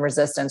insulin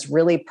resistance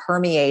really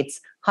permeates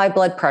high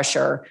blood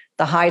pressure,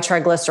 the high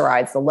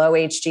triglycerides, the low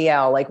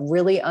HDL, like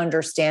really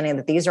understanding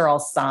that these are all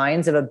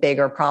signs of a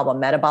bigger problem,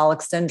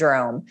 metabolic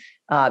syndrome,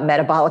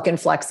 metabolic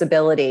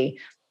inflexibility.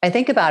 I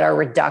think about our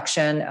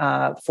reduction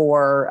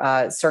for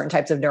certain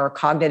types of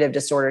neurocognitive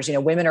disorders.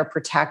 Women are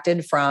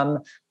protected from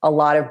a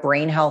lot of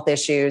brain health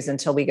issues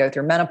until we go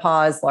through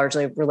menopause,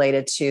 largely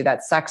related to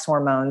that sex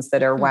hormones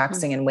that are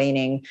waxing and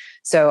waning.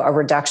 So a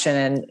reduction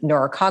in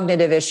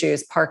neurocognitive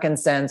issues,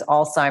 Parkinson's,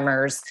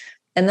 Alzheimer's.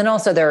 And then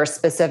also there are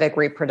specific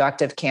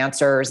reproductive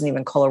cancers and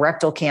even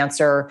colorectal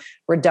cancer,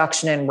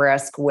 reduction in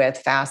risk with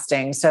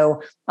fasting.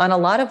 So on a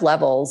lot of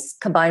levels,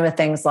 combined with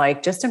things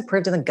like just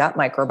improved in the gut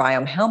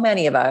microbiome, how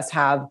many of us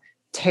have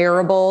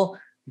terrible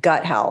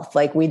gut health?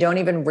 Like we don't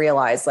even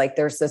realize, like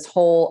there's this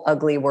whole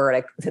ugly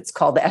word, it's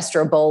called the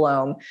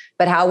estrobolome,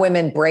 but how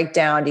women break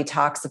down,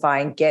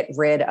 detoxify, and get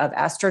rid of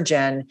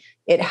estrogen.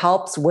 It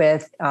helps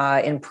with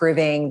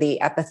improving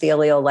the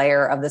epithelial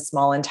layer of the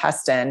small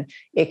intestine.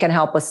 It can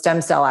help with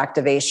stem cell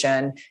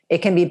activation. It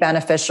can be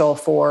beneficial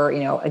for,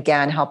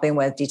 again, helping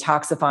with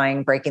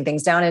detoxifying, breaking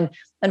things down. And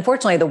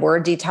unfortunately, the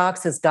word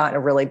detox has gotten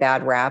a really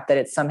bad rap that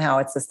it's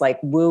this like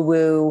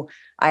woo-woo,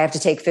 I have to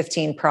take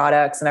 15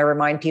 products. And I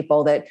remind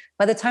people that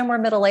by the time we're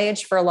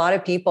middle-aged, for a lot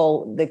of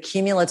people, the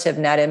cumulative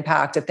net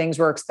impact of things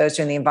we're exposed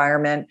to in the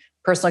environment,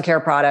 personal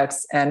care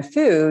products, and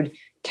food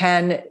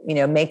can,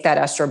 make that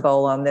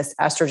estrobolome, this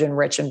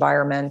estrogen-rich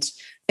environment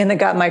in the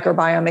gut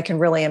microbiome. It can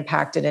really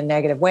impact it in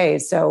negative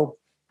ways. So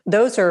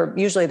those are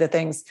usually the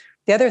things.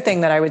 The other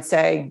thing that I would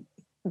say,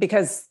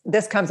 because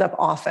this comes up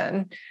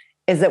often,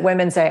 is that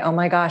women say, oh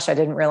my gosh, I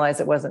didn't realize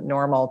it wasn't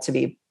normal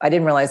I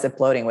didn't realize that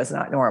bloating was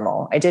not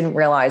normal. I didn't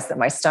realize that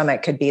my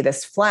stomach could be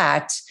this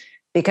flat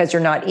because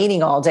you're not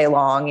eating all day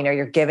long.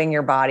 You're giving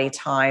your body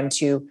time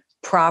to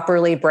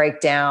properly break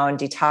down,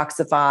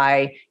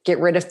 detoxify, get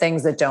rid of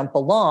things that don't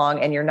belong.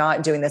 And you're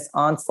not doing this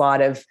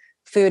onslaught of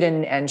food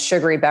and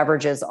sugary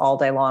beverages all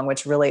day long,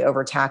 which really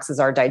overtaxes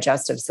our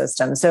digestive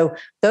system. So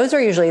those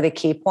are usually the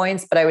key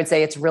points, but I would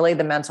say it's really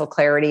the mental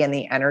clarity and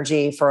the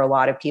energy for a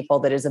lot of people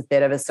that is a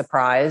bit of a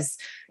surprise.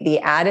 The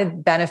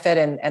added benefit,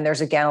 and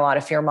there's again, a lot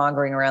of fear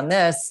mongering around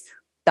this,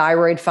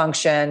 thyroid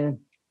function,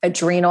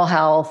 adrenal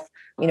health,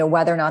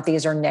 whether or not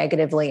these are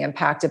negatively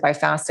impacted by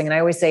fasting. And I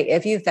always say,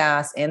 if you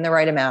fast in the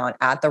right amount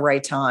at the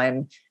right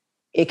time,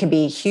 it can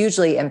be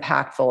hugely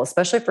impactful,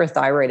 especially for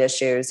thyroid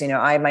issues.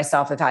 I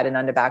myself have had an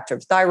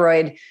undebactered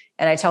thyroid,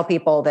 and I tell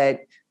people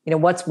that,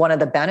 what's one of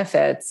the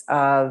benefits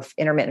of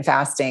intermittent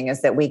fasting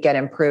is that we get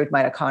improved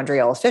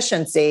mitochondrial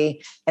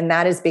efficiency. And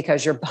that is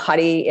because your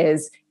body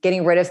is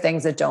getting rid of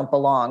things that don't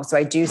belong. So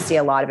I do see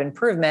a lot of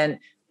improvement,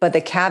 but the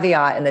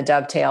caveat and the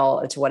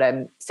dovetail to what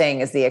I'm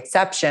saying is the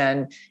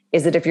exception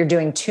is that if you're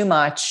doing too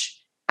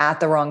much at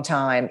the wrong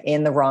time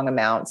in the wrong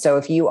amount. So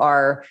if you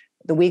are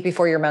the week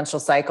before your menstrual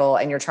cycle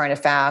and you're trying to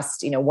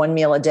fast, one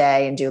meal a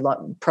day and do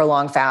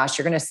prolonged fast,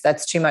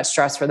 that's too much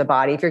stress for the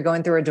body. If you're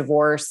going through a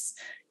divorce,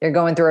 you're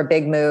going through a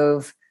big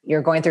move,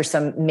 you're going through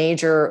some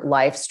major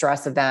life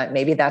stress event,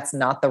 maybe that's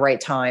not the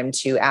right time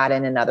to add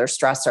in another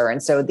stressor.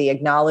 And so the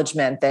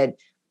acknowledgement that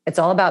it's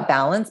all about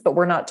balance, but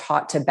we're not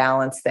taught to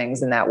balance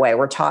things in that way.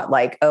 We're taught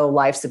like, oh,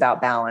 life's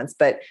about balance,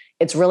 but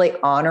it's really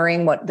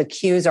honoring what the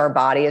cues our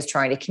body is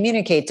trying to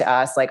communicate to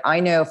us. Like I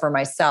know for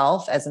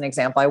myself, as an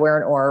example, I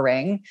wear an Oura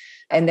ring,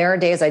 and there are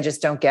days I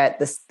just don't get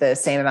the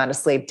same amount of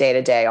sleep day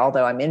to day.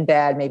 Although I'm in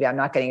bed, maybe I'm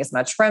not getting as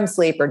much REM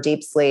sleep or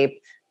deep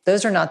sleep.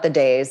 Those are not the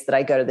days that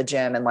I go to the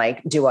gym and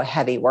like do a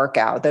heavy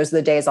workout. Those are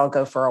the days I'll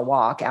go for a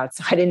walk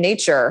outside in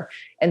nature.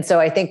 And so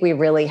I think we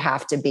really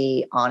have to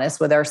be honest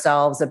with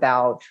ourselves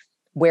about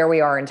where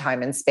we are in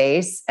time and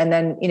space. And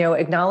then,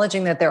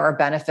 acknowledging that there are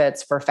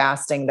benefits for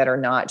fasting that are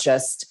not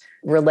just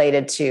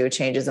related to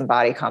changes in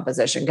body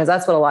composition, because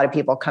that's what a lot of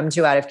people come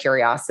to out of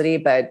curiosity,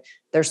 but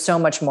there's so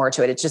much more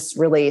to it. It's just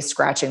really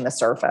scratching the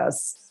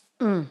surface.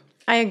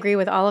 I agree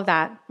with all of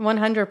that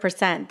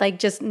 100%. Like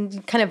just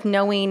kind of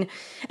knowing.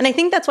 And I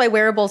think that's why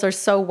wearables are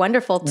so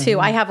wonderful too.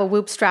 I have a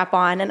Whoop strap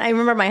on, and I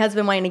remember my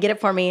husband wanting to get it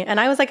for me. And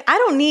I was like, I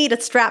don't need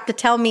a strap to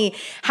tell me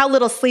how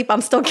little sleep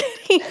I'm still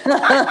getting.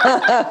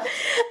 But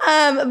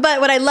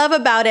what I love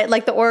about it,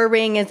 like the Oura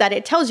Ring, is that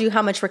it tells you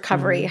how much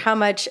recovery, how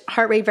much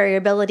heart rate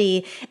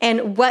variability,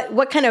 and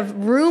what kind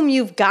of room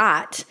you've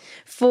got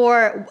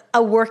for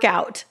a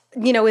workout.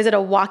 Is it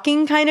a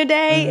walking kind of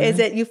day? Is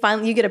it you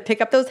get to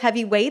pick up those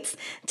heavy weights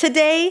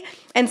today?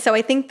 And so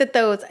I think that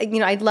those,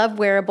 I love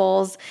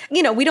wearables.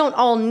 We don't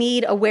all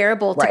need a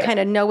wearable to kind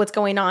of know what's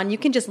going on. You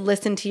can just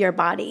listen to your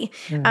body.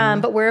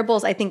 But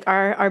wearables, I think,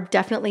 are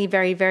definitely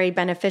very, very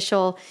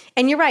beneficial.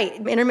 And you're right.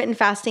 Intermittent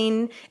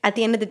fasting at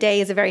the end of the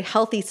day is a very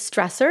healthy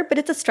stressor, but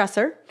it's a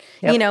stressor.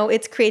 Yep.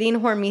 It's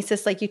creating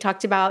hormesis like you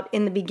talked about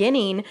in the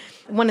beginning.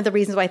 One of the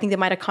reasons why I think the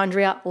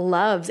mitochondria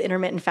loves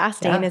intermittent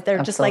fasting is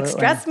they're just like,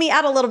 stress me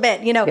out a little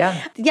bit,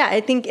 Yeah,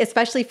 I think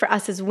especially for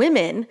us as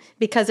women,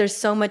 because there's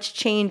so much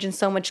change and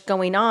so much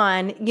going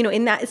on,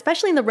 in that,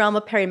 especially in the realm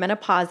of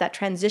perimenopause, that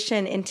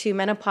transition into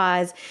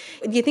menopause.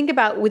 You think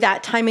about with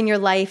that time in your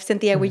life,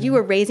 Cynthia, where you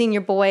were raising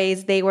your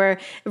boys, they were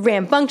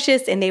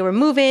rambunctious and they were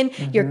moving,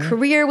 your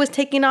career was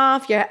taking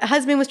off, your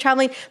husband was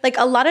traveling. Like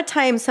a lot of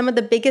times, some of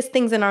the biggest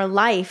things in our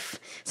life,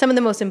 some of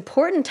the most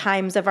important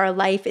times of our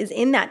life is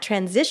in that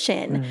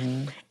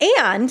transition.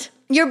 And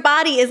your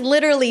body is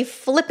literally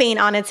flipping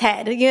on its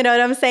head. You know what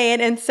I'm saying?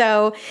 And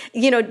so,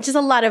 just a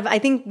lot of, I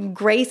think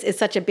grace is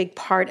such a big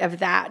part of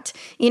that,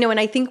 and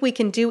I think we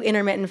can do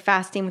intermittent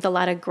fasting with a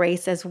lot of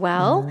grace as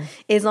well,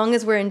 as long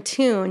as we're in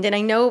tuned. And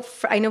I know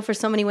for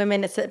so many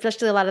women,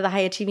 especially a lot of the high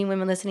achieving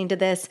women listening to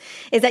this,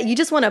 is that you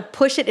just want to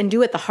push it and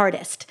do it the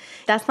hardest.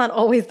 That's not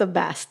always the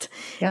best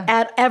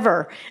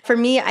ever. For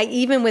me,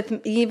 even with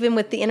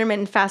the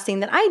intermittent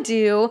fasting that I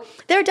do,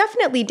 there are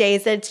definitely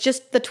days that it's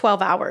just the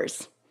 12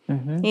 hours.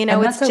 And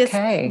that's it's just,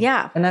 okay.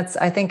 Yeah. And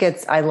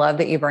I love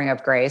that you bring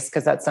up grace,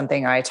 because that's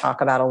something I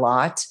talk about a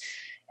lot.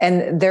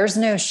 And there's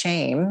no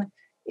shame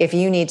if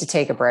you need to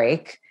take a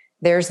break.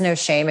 There's no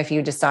shame if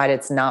you decide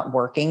it's not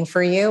working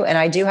for you. And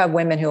I do have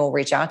women who will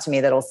reach out to me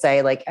that'll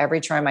say, like,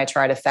 every time I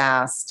try to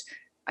fast,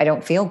 I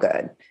don't feel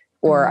good,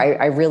 or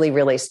I really,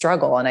 really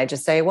struggle. And I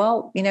just say,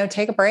 well,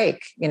 take a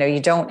break. You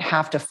don't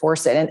have to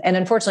force it. And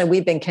unfortunately,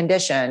 we've been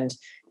conditioned,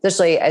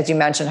 especially as you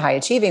mentioned, high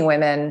achieving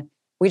women.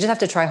 We just have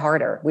to try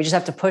harder. We just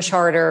have to push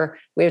harder.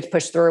 We have to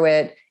push through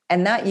it.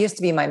 And that used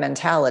to be my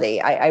mentality.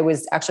 I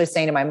was actually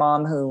saying to my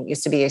mom, who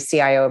used to be a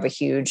CIO of a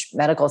huge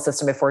medical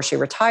system before she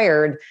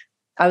retired,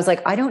 I was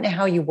like, I don't know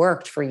how you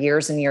worked for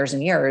years and years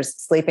and years,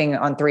 sleeping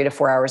on 3 to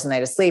 4 hours a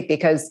night of sleep,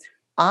 because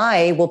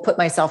I will put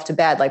myself to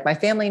bed. Like my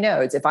family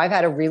knows, if I've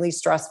had a really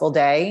stressful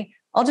day,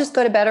 I'll just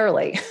go to bed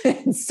early.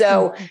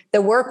 So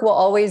the work will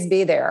always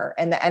be there.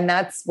 And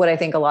that's what I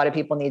think a lot of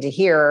people need to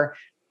hear.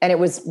 And it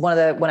was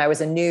when I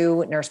was a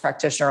new nurse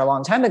practitioner a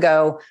long time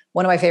ago,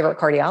 one of my favorite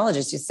cardiologists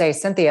used to say,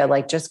 Cynthia,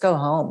 like, just go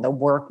home. The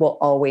work will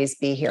always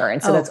be here.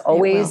 And so that's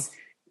always,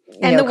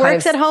 and the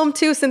work's at home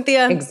too,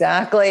 Cynthia.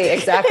 Exactly.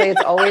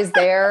 It's always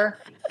there.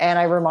 And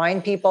I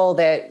remind people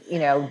that,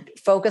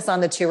 focus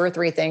on the 2 or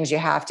 3 things you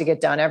have to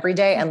get done every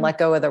day and let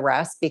go of the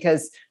rest,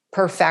 because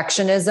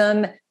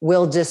perfectionism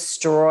will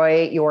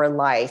destroy your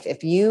life.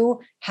 If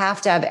you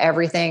have to have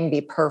everything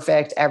be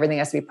perfect, everything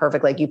has to be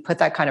perfect, like you put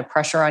that kind of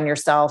pressure on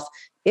yourself,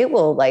 it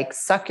will like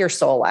suck your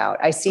soul out.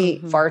 I see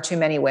far too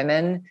many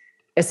women,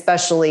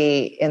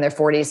 especially in their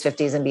 40s,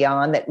 50s and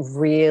beyond, that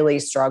really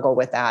struggle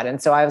with that.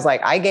 And so I was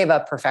like, I gave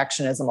up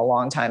perfectionism a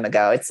long time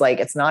ago. It's like,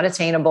 it's not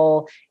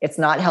attainable. It's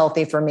not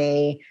healthy for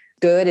me.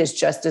 Good is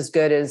just as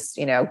good as,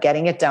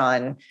 getting it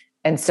done.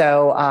 And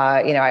so,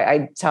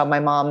 I tell my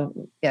mom,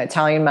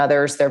 Italian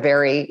mothers, they're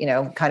very,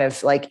 kind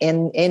of like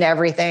in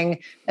everything.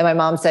 And my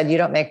mom said, you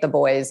don't make the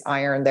boys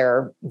iron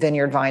their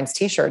Vineyard Vines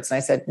t-shirts. And I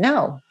said,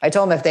 no. I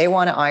told them if they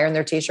want to iron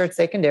their t-shirts,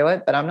 they can do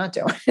it, but I'm not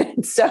doing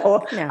it.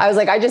 So I was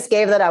like, I just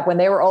gave that up. When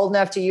they were old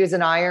enough to use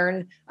an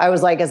iron, I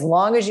was like, as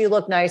long as you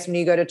look nice when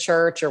you go to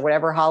church or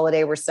whatever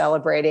holiday we're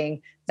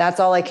celebrating, that's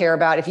all I care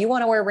about. If you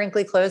want to wear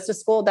wrinkly clothes to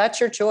school,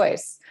 that's your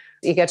choice.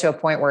 You get to a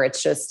point where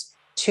it's just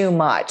too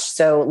much.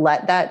 So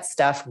let that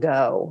stuff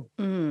go.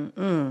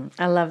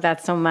 I love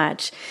that so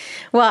much.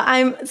 Well,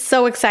 I'm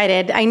so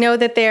excited. I know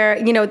that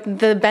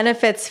the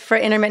benefits for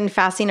intermittent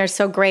fasting are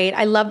so great.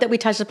 I love that we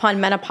touched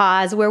upon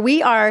menopause, where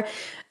we are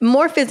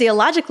more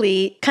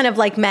physiologically kind of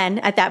like men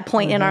at that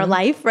point in our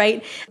life,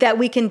 right? That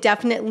we can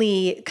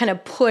definitely kind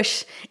of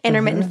push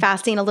intermittent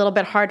fasting a little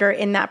bit harder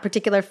in that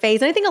particular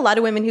phase. And I think a lot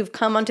of women who've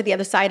come onto the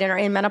other side and are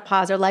in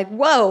menopause are like,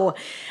 whoa,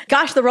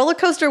 gosh, the roller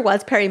coaster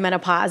was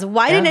perimenopause.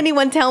 Why didn't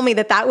anyone tell me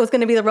that that was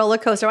going to be the roller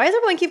coaster? Why does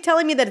everyone keep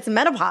telling me that it's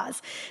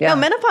menopause? No,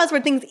 menopause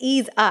where things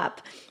ease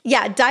up.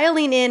 Yeah,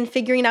 dialing in,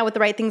 figuring out what the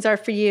right things are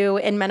for you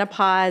in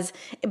menopause.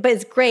 But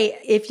it's great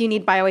if you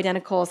need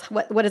bioidenticals.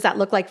 What does that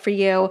look like for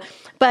you?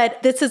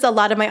 But this is a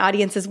lot of my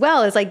audience as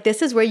well, is like,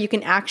 this is where you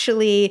can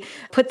actually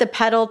put the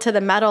pedal to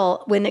the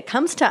metal when it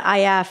comes to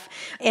IF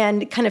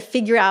and kind of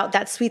figure out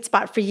that sweet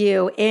spot for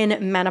you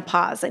in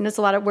menopause. And there's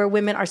a lot of where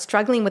women are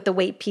struggling with the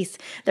weight piece.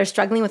 They're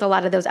struggling with a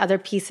lot of those other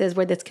pieces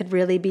where this could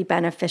really be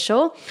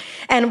beneficial.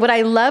 And what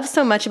I love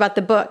so much about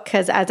the book,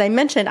 because as I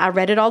mentioned, I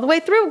read it all the way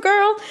through,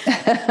 girl,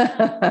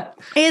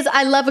 is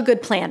I love a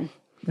good plan.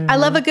 I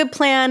love a good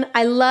plan.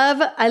 I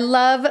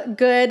love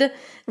good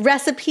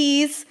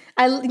recipes.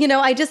 I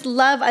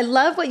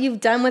love what you've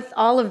done with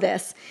all of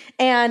this.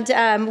 And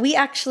we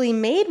actually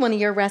made one of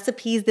your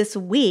recipes this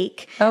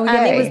week. Oh,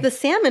 yay. It was the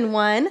salmon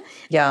one.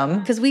 Yum.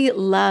 Because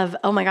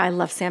oh my God, I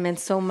love salmon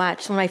so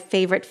much. One of my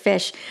favorite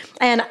fish.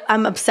 And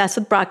I'm obsessed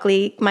with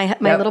broccoli. My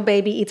little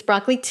baby eats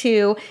broccoli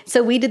too.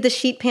 So we did the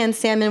sheet pan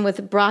salmon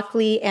with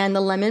broccoli and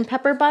the lemon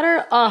pepper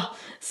butter. Oh,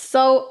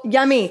 so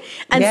yummy.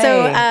 And Yay.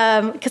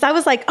 So, because I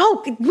was like,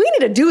 oh, we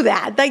need to do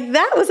that. Like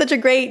that was such a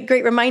great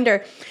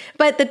reminder.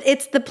 But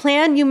it's the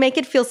plan. You make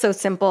it feel so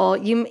simple.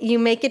 You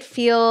make it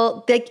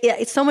feel like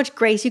it's so much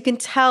grace. You can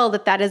tell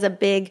that is a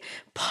big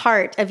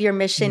part of your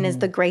mission is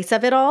the grace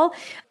of it all.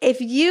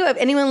 If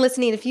anyone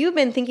listening, if you've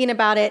been thinking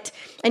about it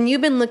and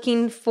you've been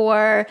looking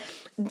for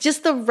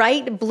just the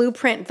right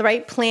blueprint, the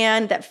right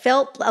plan that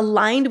felt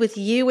aligned with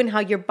you and how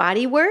your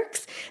body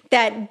works,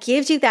 that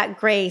gives you that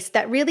grace,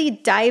 that really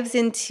dives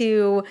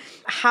into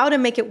how to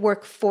make it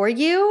work for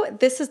you.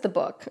 This is the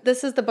book.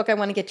 This is the book I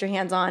want to get your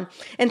hands on.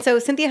 And so,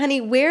 Cynthia,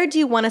 honey, where do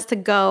you want us to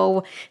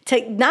go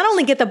to not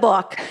only get the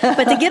book,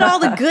 but to get all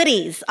the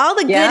goodies,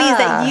 goodies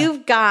that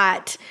you've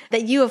got,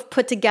 that you have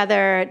put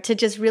together to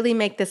just really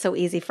make this so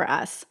easy for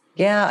us?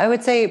 Yeah, I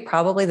would say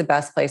probably the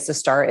best place to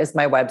start is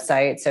my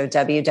website. So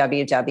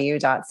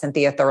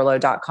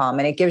www.cynthiathurlow.com.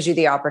 And it gives you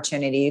the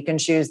opportunity. You can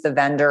choose the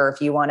vendor if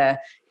you want to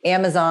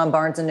Amazon,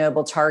 Barnes &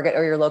 Noble, Target,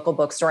 or your local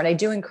bookstore. And I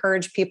do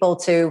encourage people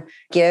to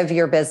give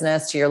your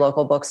business to your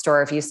local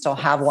bookstore if you still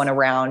have one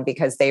around,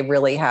 because they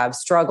really have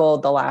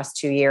struggled the last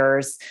 2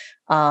 years.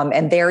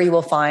 And there you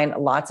will find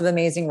lots of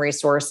amazing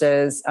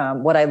resources.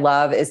 What I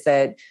love is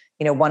that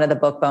one of the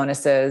book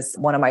bonuses,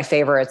 one of my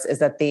favorites, is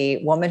that the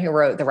woman who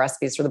wrote the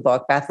recipes for the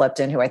book, Beth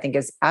Lipton, who I think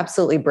is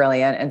absolutely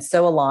brilliant and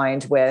so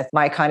aligned with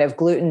my kind of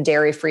gluten,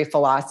 dairy-free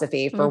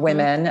philosophy for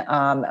women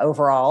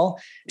overall,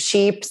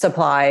 she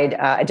supplied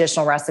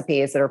additional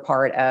recipes that are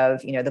part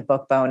of, the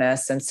book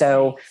bonus. And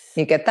so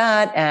you get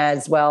that,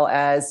 as well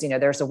as,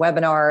 there's a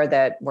webinar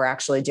that we're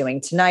actually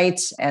doing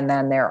tonight. And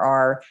then there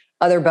are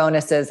other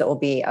bonuses that will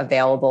be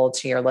available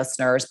to your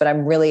listeners. But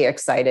I'm really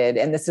excited.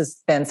 And this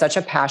has been such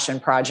a passion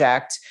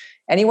project.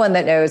 Anyone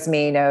that knows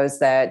me knows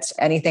that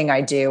anything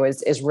I do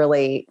is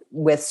really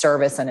with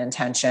service and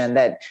intention,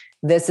 that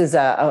this is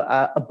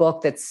a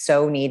book that's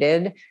so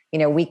needed.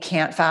 We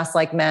can't fast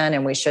like men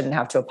and we shouldn't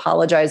have to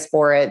apologize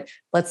for it.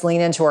 Let's lean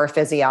into our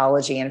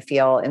physiology and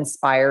feel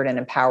inspired and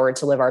empowered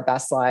to live our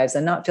best lives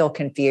and not feel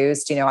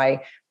confused.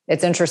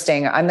 It's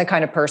interesting. I'm the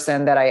kind of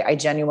person that I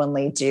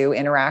genuinely do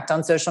interact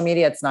on social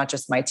media. It's not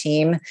just my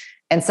team.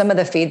 And some of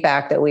the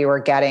feedback that we were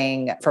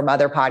getting from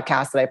other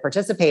podcasts that I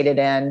participated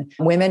in,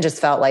 women just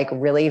felt like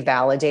really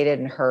validated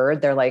and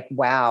heard. They're like,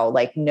 wow,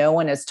 like no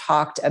one has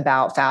talked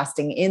about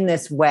fasting in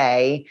this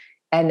way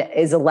and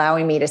is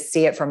allowing me to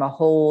see it from a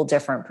whole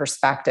different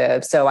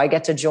perspective. So I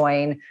get to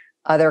join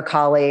other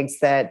colleagues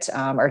that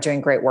are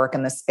doing great work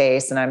in this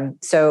space. And I'm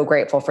so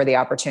grateful for the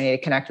opportunity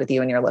to connect with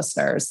you and your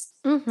listeners.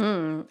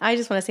 I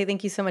just want to say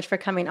thank you so much for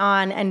coming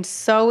on, and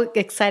so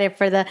excited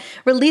for the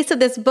release of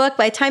this book.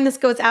 By the time this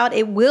goes out,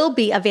 it will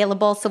be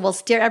available. So we'll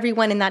steer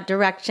everyone in that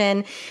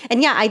direction.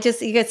 And yeah,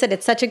 you guys said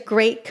it's such a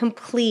great,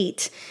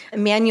 complete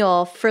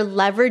manual for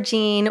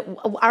leveraging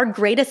our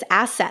greatest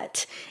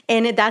asset.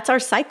 And that's our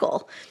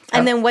cycle.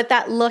 And then what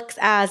that looks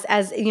as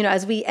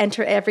we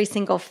enter every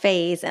single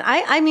phase. And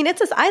I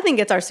think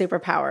it's our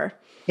superpower.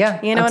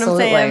 Yeah, you know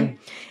absolutely. What I'm saying?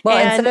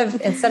 Well,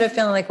 instead of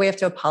feeling like we have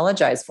to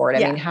apologize for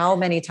it. I mean, how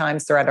many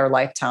times throughout our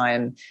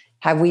lifetime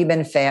have we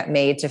been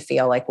made to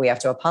feel like we have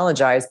to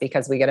apologize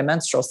because we get a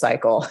menstrual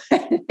cycle?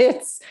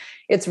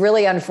 It's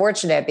really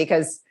unfortunate,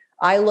 because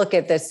I look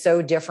at this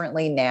so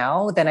differently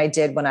now than I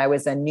did when I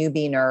was a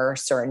newbie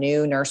nurse or a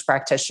new nurse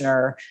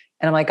practitioner.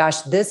 And I'm like,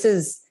 gosh, there's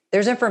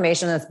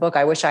information in this book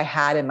I wish I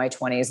had in my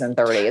 20s and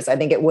 30s. I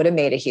think it would have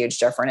made a huge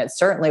difference. It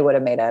certainly would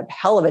have made a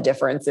hell of a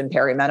difference in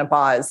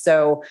perimenopause.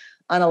 So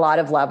on a lot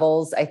of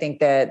levels, I think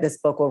that this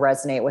book will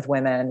resonate with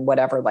women,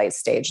 whatever life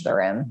stage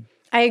they're in.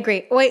 I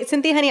agree. Wait,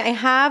 Cynthia, honey, I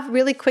have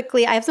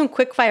some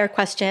quick fire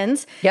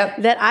questions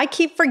that I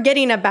keep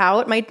forgetting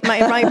about. My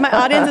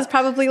audience is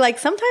probably like,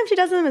 sometimes she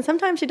does them and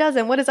sometimes she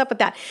doesn't. What is up with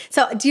that?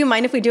 So do you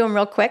mind if we do them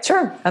real quick?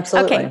 Sure,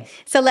 absolutely. Okay,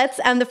 so let's,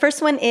 the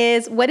first one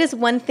is, what is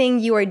one thing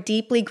you are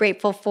deeply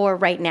grateful for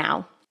right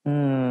now?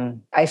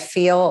 I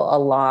feel a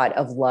lot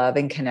of love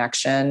and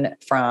connection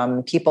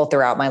from people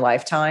throughout my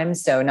lifetime.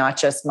 So not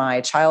just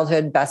my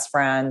childhood best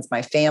friends,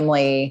 my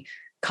family,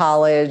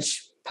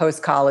 college,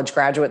 post-college,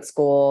 graduate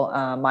school,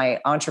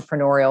 my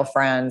entrepreneurial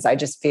friends. I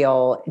just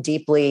feel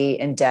deeply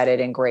indebted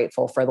and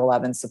grateful for the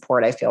love and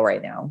support I feel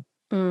right now.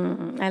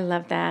 I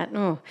love that.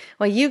 Oh,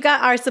 well, you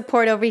got our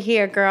support over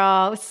here,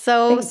 girl.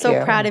 So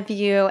proud of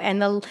you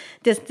and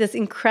this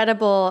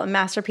incredible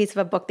masterpiece of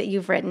a book that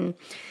you've written.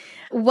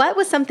 What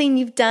was something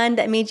you've done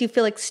that made you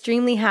feel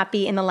extremely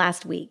happy in the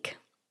last week?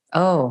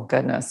 Oh,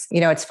 goodness.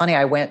 It's funny.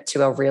 I went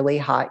to a really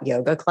hot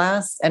yoga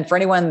class. And for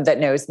anyone that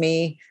knows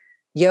me,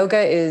 yoga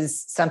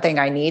is something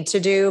I need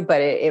to do,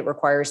 but it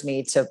requires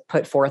me to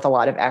put forth a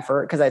lot of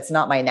effort because it's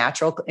not my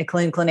natural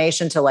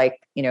inclination to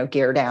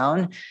gear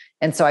down.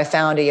 And so I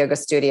found a yoga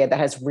studio that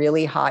has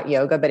really hot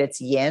yoga, but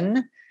it's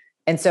yin.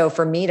 And so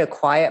for me to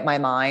quiet my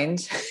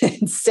mind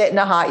and sit in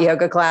a hot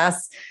yoga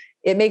class,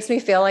 it makes me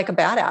feel like a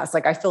badass.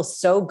 Like I feel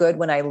so good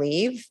when I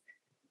leave.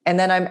 And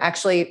then I'm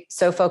actually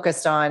so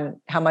focused on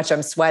how much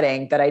I'm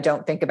sweating that I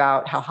don't think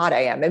about how hot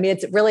I am. I mean,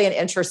 it's really an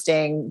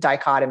interesting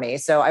dichotomy.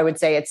 So I would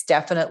say it's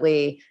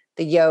definitely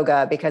the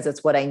yoga because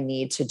it's what I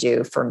need to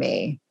do for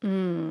me.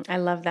 I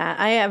love that.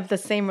 I have the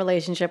same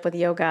relationship with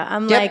yoga.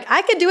 I'm like,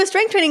 I could do a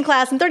strength training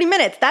class in 30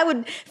 minutes. That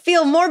would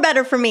feel more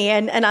better for me.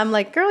 And I'm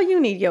like, girl, you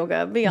need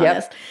yoga, be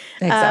honest.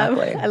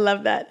 Exactly. I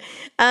love that.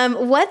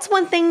 What's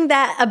one thing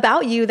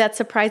about you that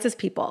surprises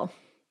people?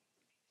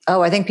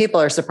 Oh, I think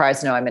people are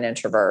surprised to know I'm an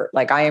introvert.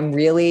 Like I am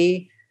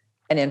really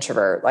an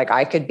introvert. Like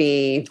I could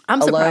be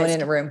alone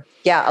in a room.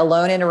 Yeah.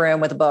 Alone in a room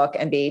with a book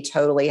and be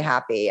totally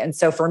happy. And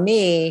so for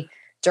me,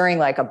 during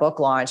like a book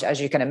launch, as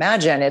you can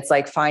imagine, it's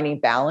like finding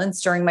balance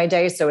during my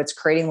day. So it's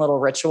creating little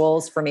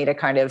rituals for me to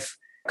kind of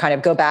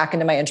go back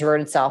into my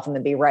introverted self and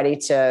then be ready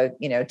to,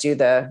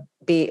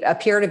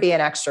 appear to be an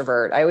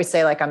extrovert. I always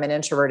say like I'm an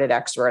introverted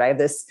extrovert. I have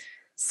this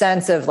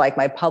sense of like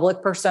my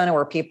public persona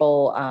where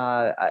people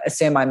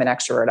assume I'm an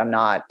extrovert. I'm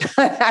not.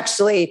 I'm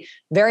actually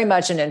very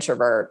much an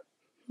introvert.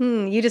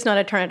 You just know how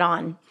to turn it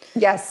on.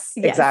 Yes,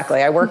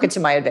 exactly. I work it to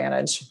my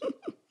advantage.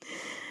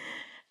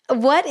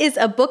 What is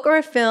a book or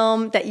a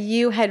film that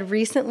you had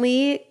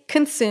recently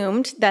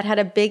consumed that had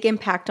a big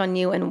impact on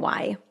you and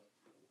why?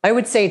 I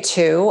would say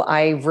two.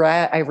 I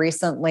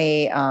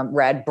recently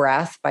read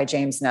Breath by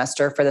James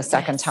Nestor for the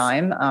second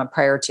time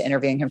prior to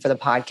interviewing him for the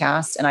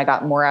podcast. And I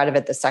got more out of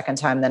it the second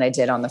time than I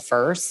did on the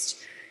first.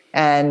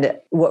 And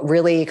what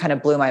really kind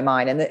of blew my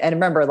mind. And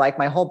remember, like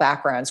my whole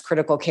background is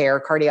critical care,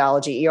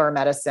 cardiology, ER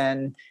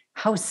medicine,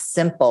 how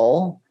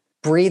simple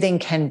breathing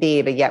can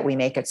be, but yet we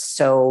make it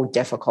so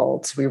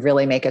difficult. We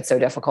really make it so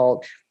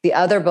difficult. The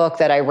other book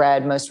that I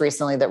read most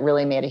recently that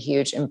really made a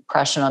huge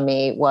impression on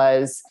me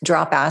was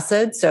Drop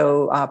Acid.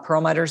 So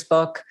Perlmutter's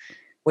book,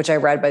 which I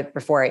read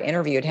before I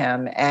interviewed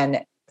him.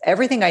 And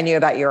everything I knew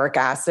about uric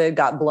acid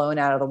got blown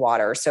out of the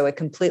water. So it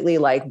completely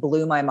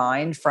blew my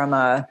mind from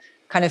a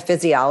kind of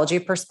physiology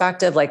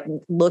perspective, like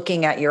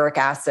looking at uric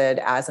acid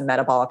as a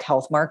metabolic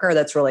health marker.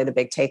 That's really the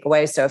big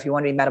takeaway. So if you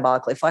want to be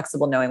metabolically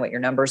flexible, knowing what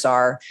your numbers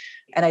are.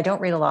 And I don't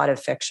read a lot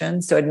of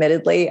fiction. So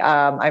admittedly,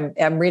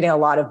 I'm reading a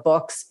lot of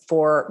books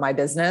for my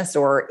business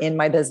or in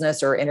my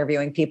business or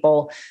interviewing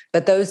people.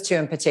 But those two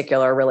in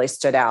particular really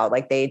stood out.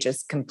 Like they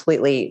just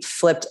completely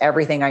flipped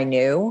everything I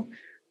knew,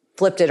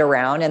 flipped it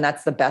around. And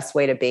that's the best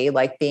way to be,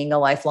 like being a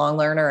lifelong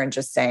learner and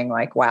just saying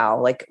like, wow,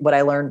 like what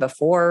I learned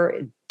before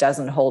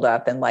doesn't hold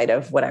up in light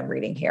of what I'm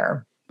reading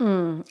here.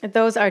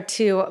 Those are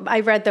two.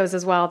 I read those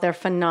as well. They're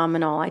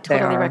phenomenal. I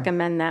totally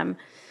recommend them.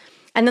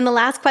 And then the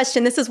last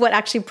question, this is what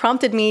actually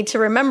prompted me to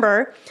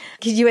remember,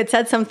 because you had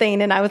said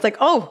something and I was like,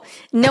 oh,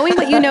 knowing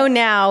what you know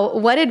now,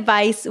 what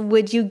advice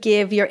would you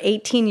give your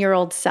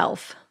 18-year-old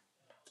self?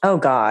 Oh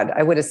God,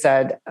 I would have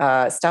said,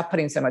 stop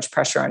putting so much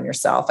pressure on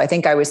yourself. I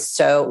think I was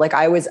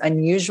I was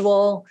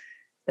unusual.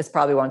 This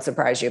probably won't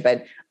surprise you,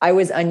 but I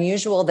was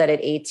unusual that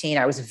at 18,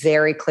 I was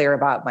very clear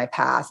about my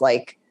path.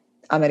 Like,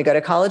 I'm going to go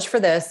to college for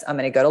this. I'm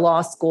going to go to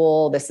law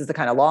school. This is the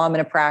kind of law I'm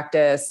going to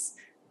practice.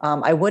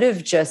 I would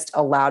have just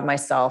allowed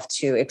myself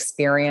to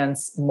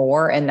experience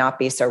more and not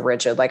be so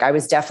rigid. Like I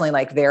was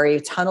definitely very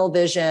tunnel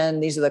vision.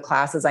 These are the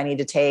classes I need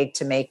to take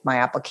to make my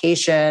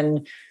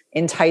application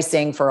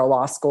enticing for a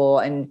law school.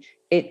 And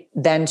it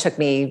then took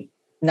me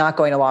not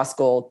going to law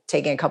school,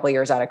 taking a couple of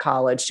years out of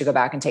college to go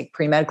back and take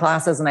pre-med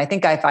classes. And I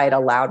think if I had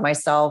allowed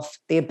myself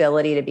the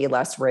ability to be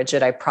less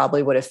rigid, I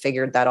probably would have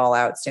figured that all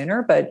out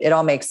sooner, but it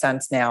all makes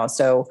sense now.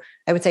 So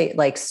I would say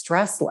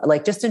stress,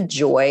 just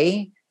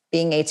enjoy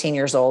being 18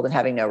 years old and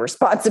having no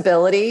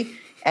responsibility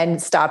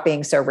and stop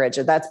being so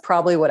rigid. That's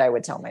probably what I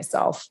would tell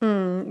myself.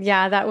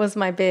 Yeah, that was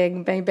my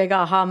big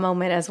aha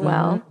moment as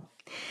well.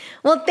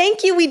 Well,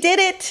 thank you. We did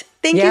it.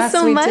 Thank you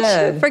so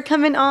much for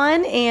coming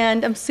on.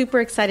 And I'm super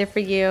excited for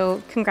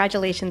you.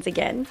 Congratulations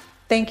again.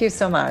 Thank you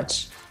so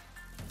much.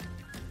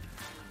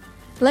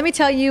 Let me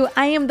tell you,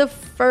 I am the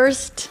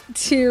first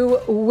to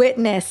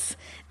witness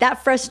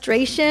that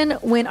frustration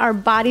when our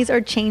bodies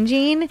are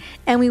changing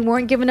and we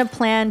weren't given a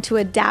plan to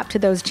adapt to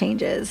those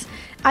changes.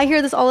 I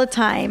hear this all the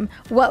time.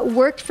 What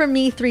worked for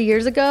me 3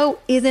 years ago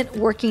isn't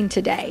working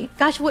today.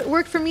 Gosh, what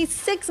worked for me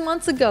 6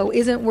 months ago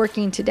isn't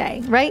working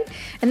today, right?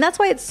 And that's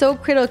why it's so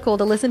critical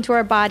to listen to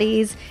our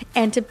bodies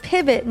and to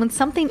pivot when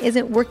something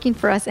isn't working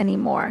for us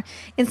anymore.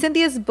 In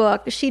Cynthia's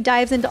book, she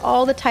dives into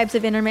all the types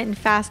of intermittent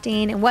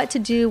fasting and what to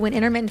do when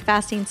intermittent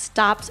fasting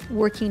stops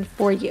working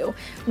for you,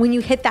 when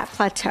you hit that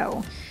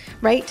plateau,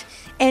 right?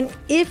 And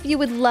if you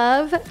would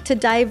love to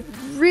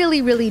dive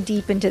really, really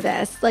deep into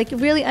this, like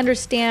really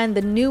understand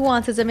the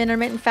nuances of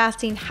intermittent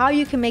fasting, how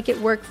you can make it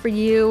work for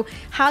you,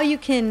 how you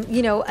can,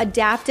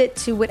 adapt it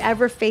to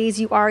whatever phase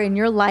you are in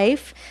your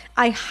life,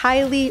 I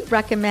highly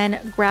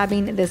recommend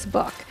grabbing this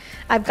book.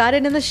 I've got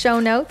it in the show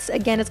notes.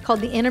 Again, it's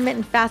called The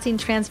Intermittent Fasting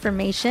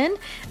Transformation.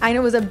 I know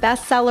it was a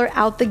bestseller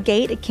out the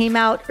gate. It came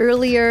out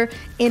earlier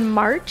in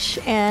March,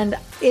 and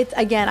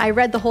I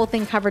read the whole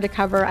thing cover to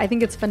cover. I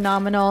think it's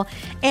phenomenal.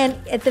 And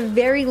at the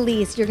very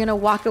least, you're going to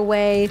walk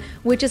away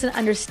with just an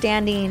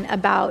understanding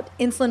about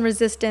insulin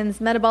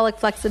resistance, metabolic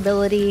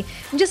flexibility,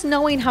 and just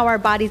knowing how our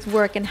bodies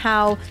work and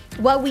how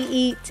what we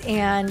eat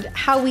and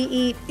how we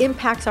eat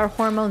impacts our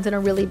hormones in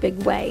a really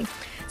big way.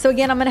 So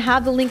again, I'm going to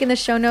have the link in the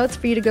show notes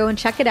for you to go and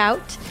check it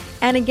out.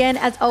 And again,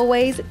 as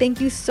always,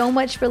 thank you so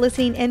much for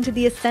listening into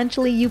the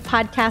Essentially You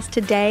podcast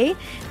today.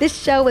 This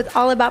show is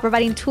all about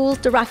providing tools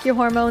to rock your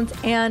hormones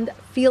and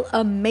feel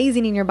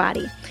amazing in your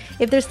body.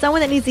 If there's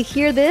someone that needs to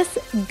hear this,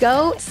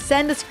 go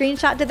send a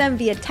screenshot to them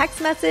via text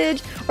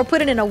message or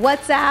put it in a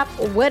WhatsApp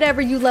or whatever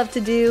you love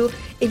to do.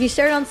 If you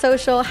share it on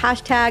social,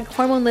 hashtag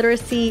hormone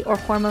literacy or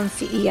hormone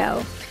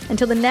CEO.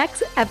 Until the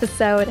next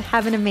episode,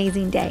 have an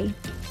amazing day.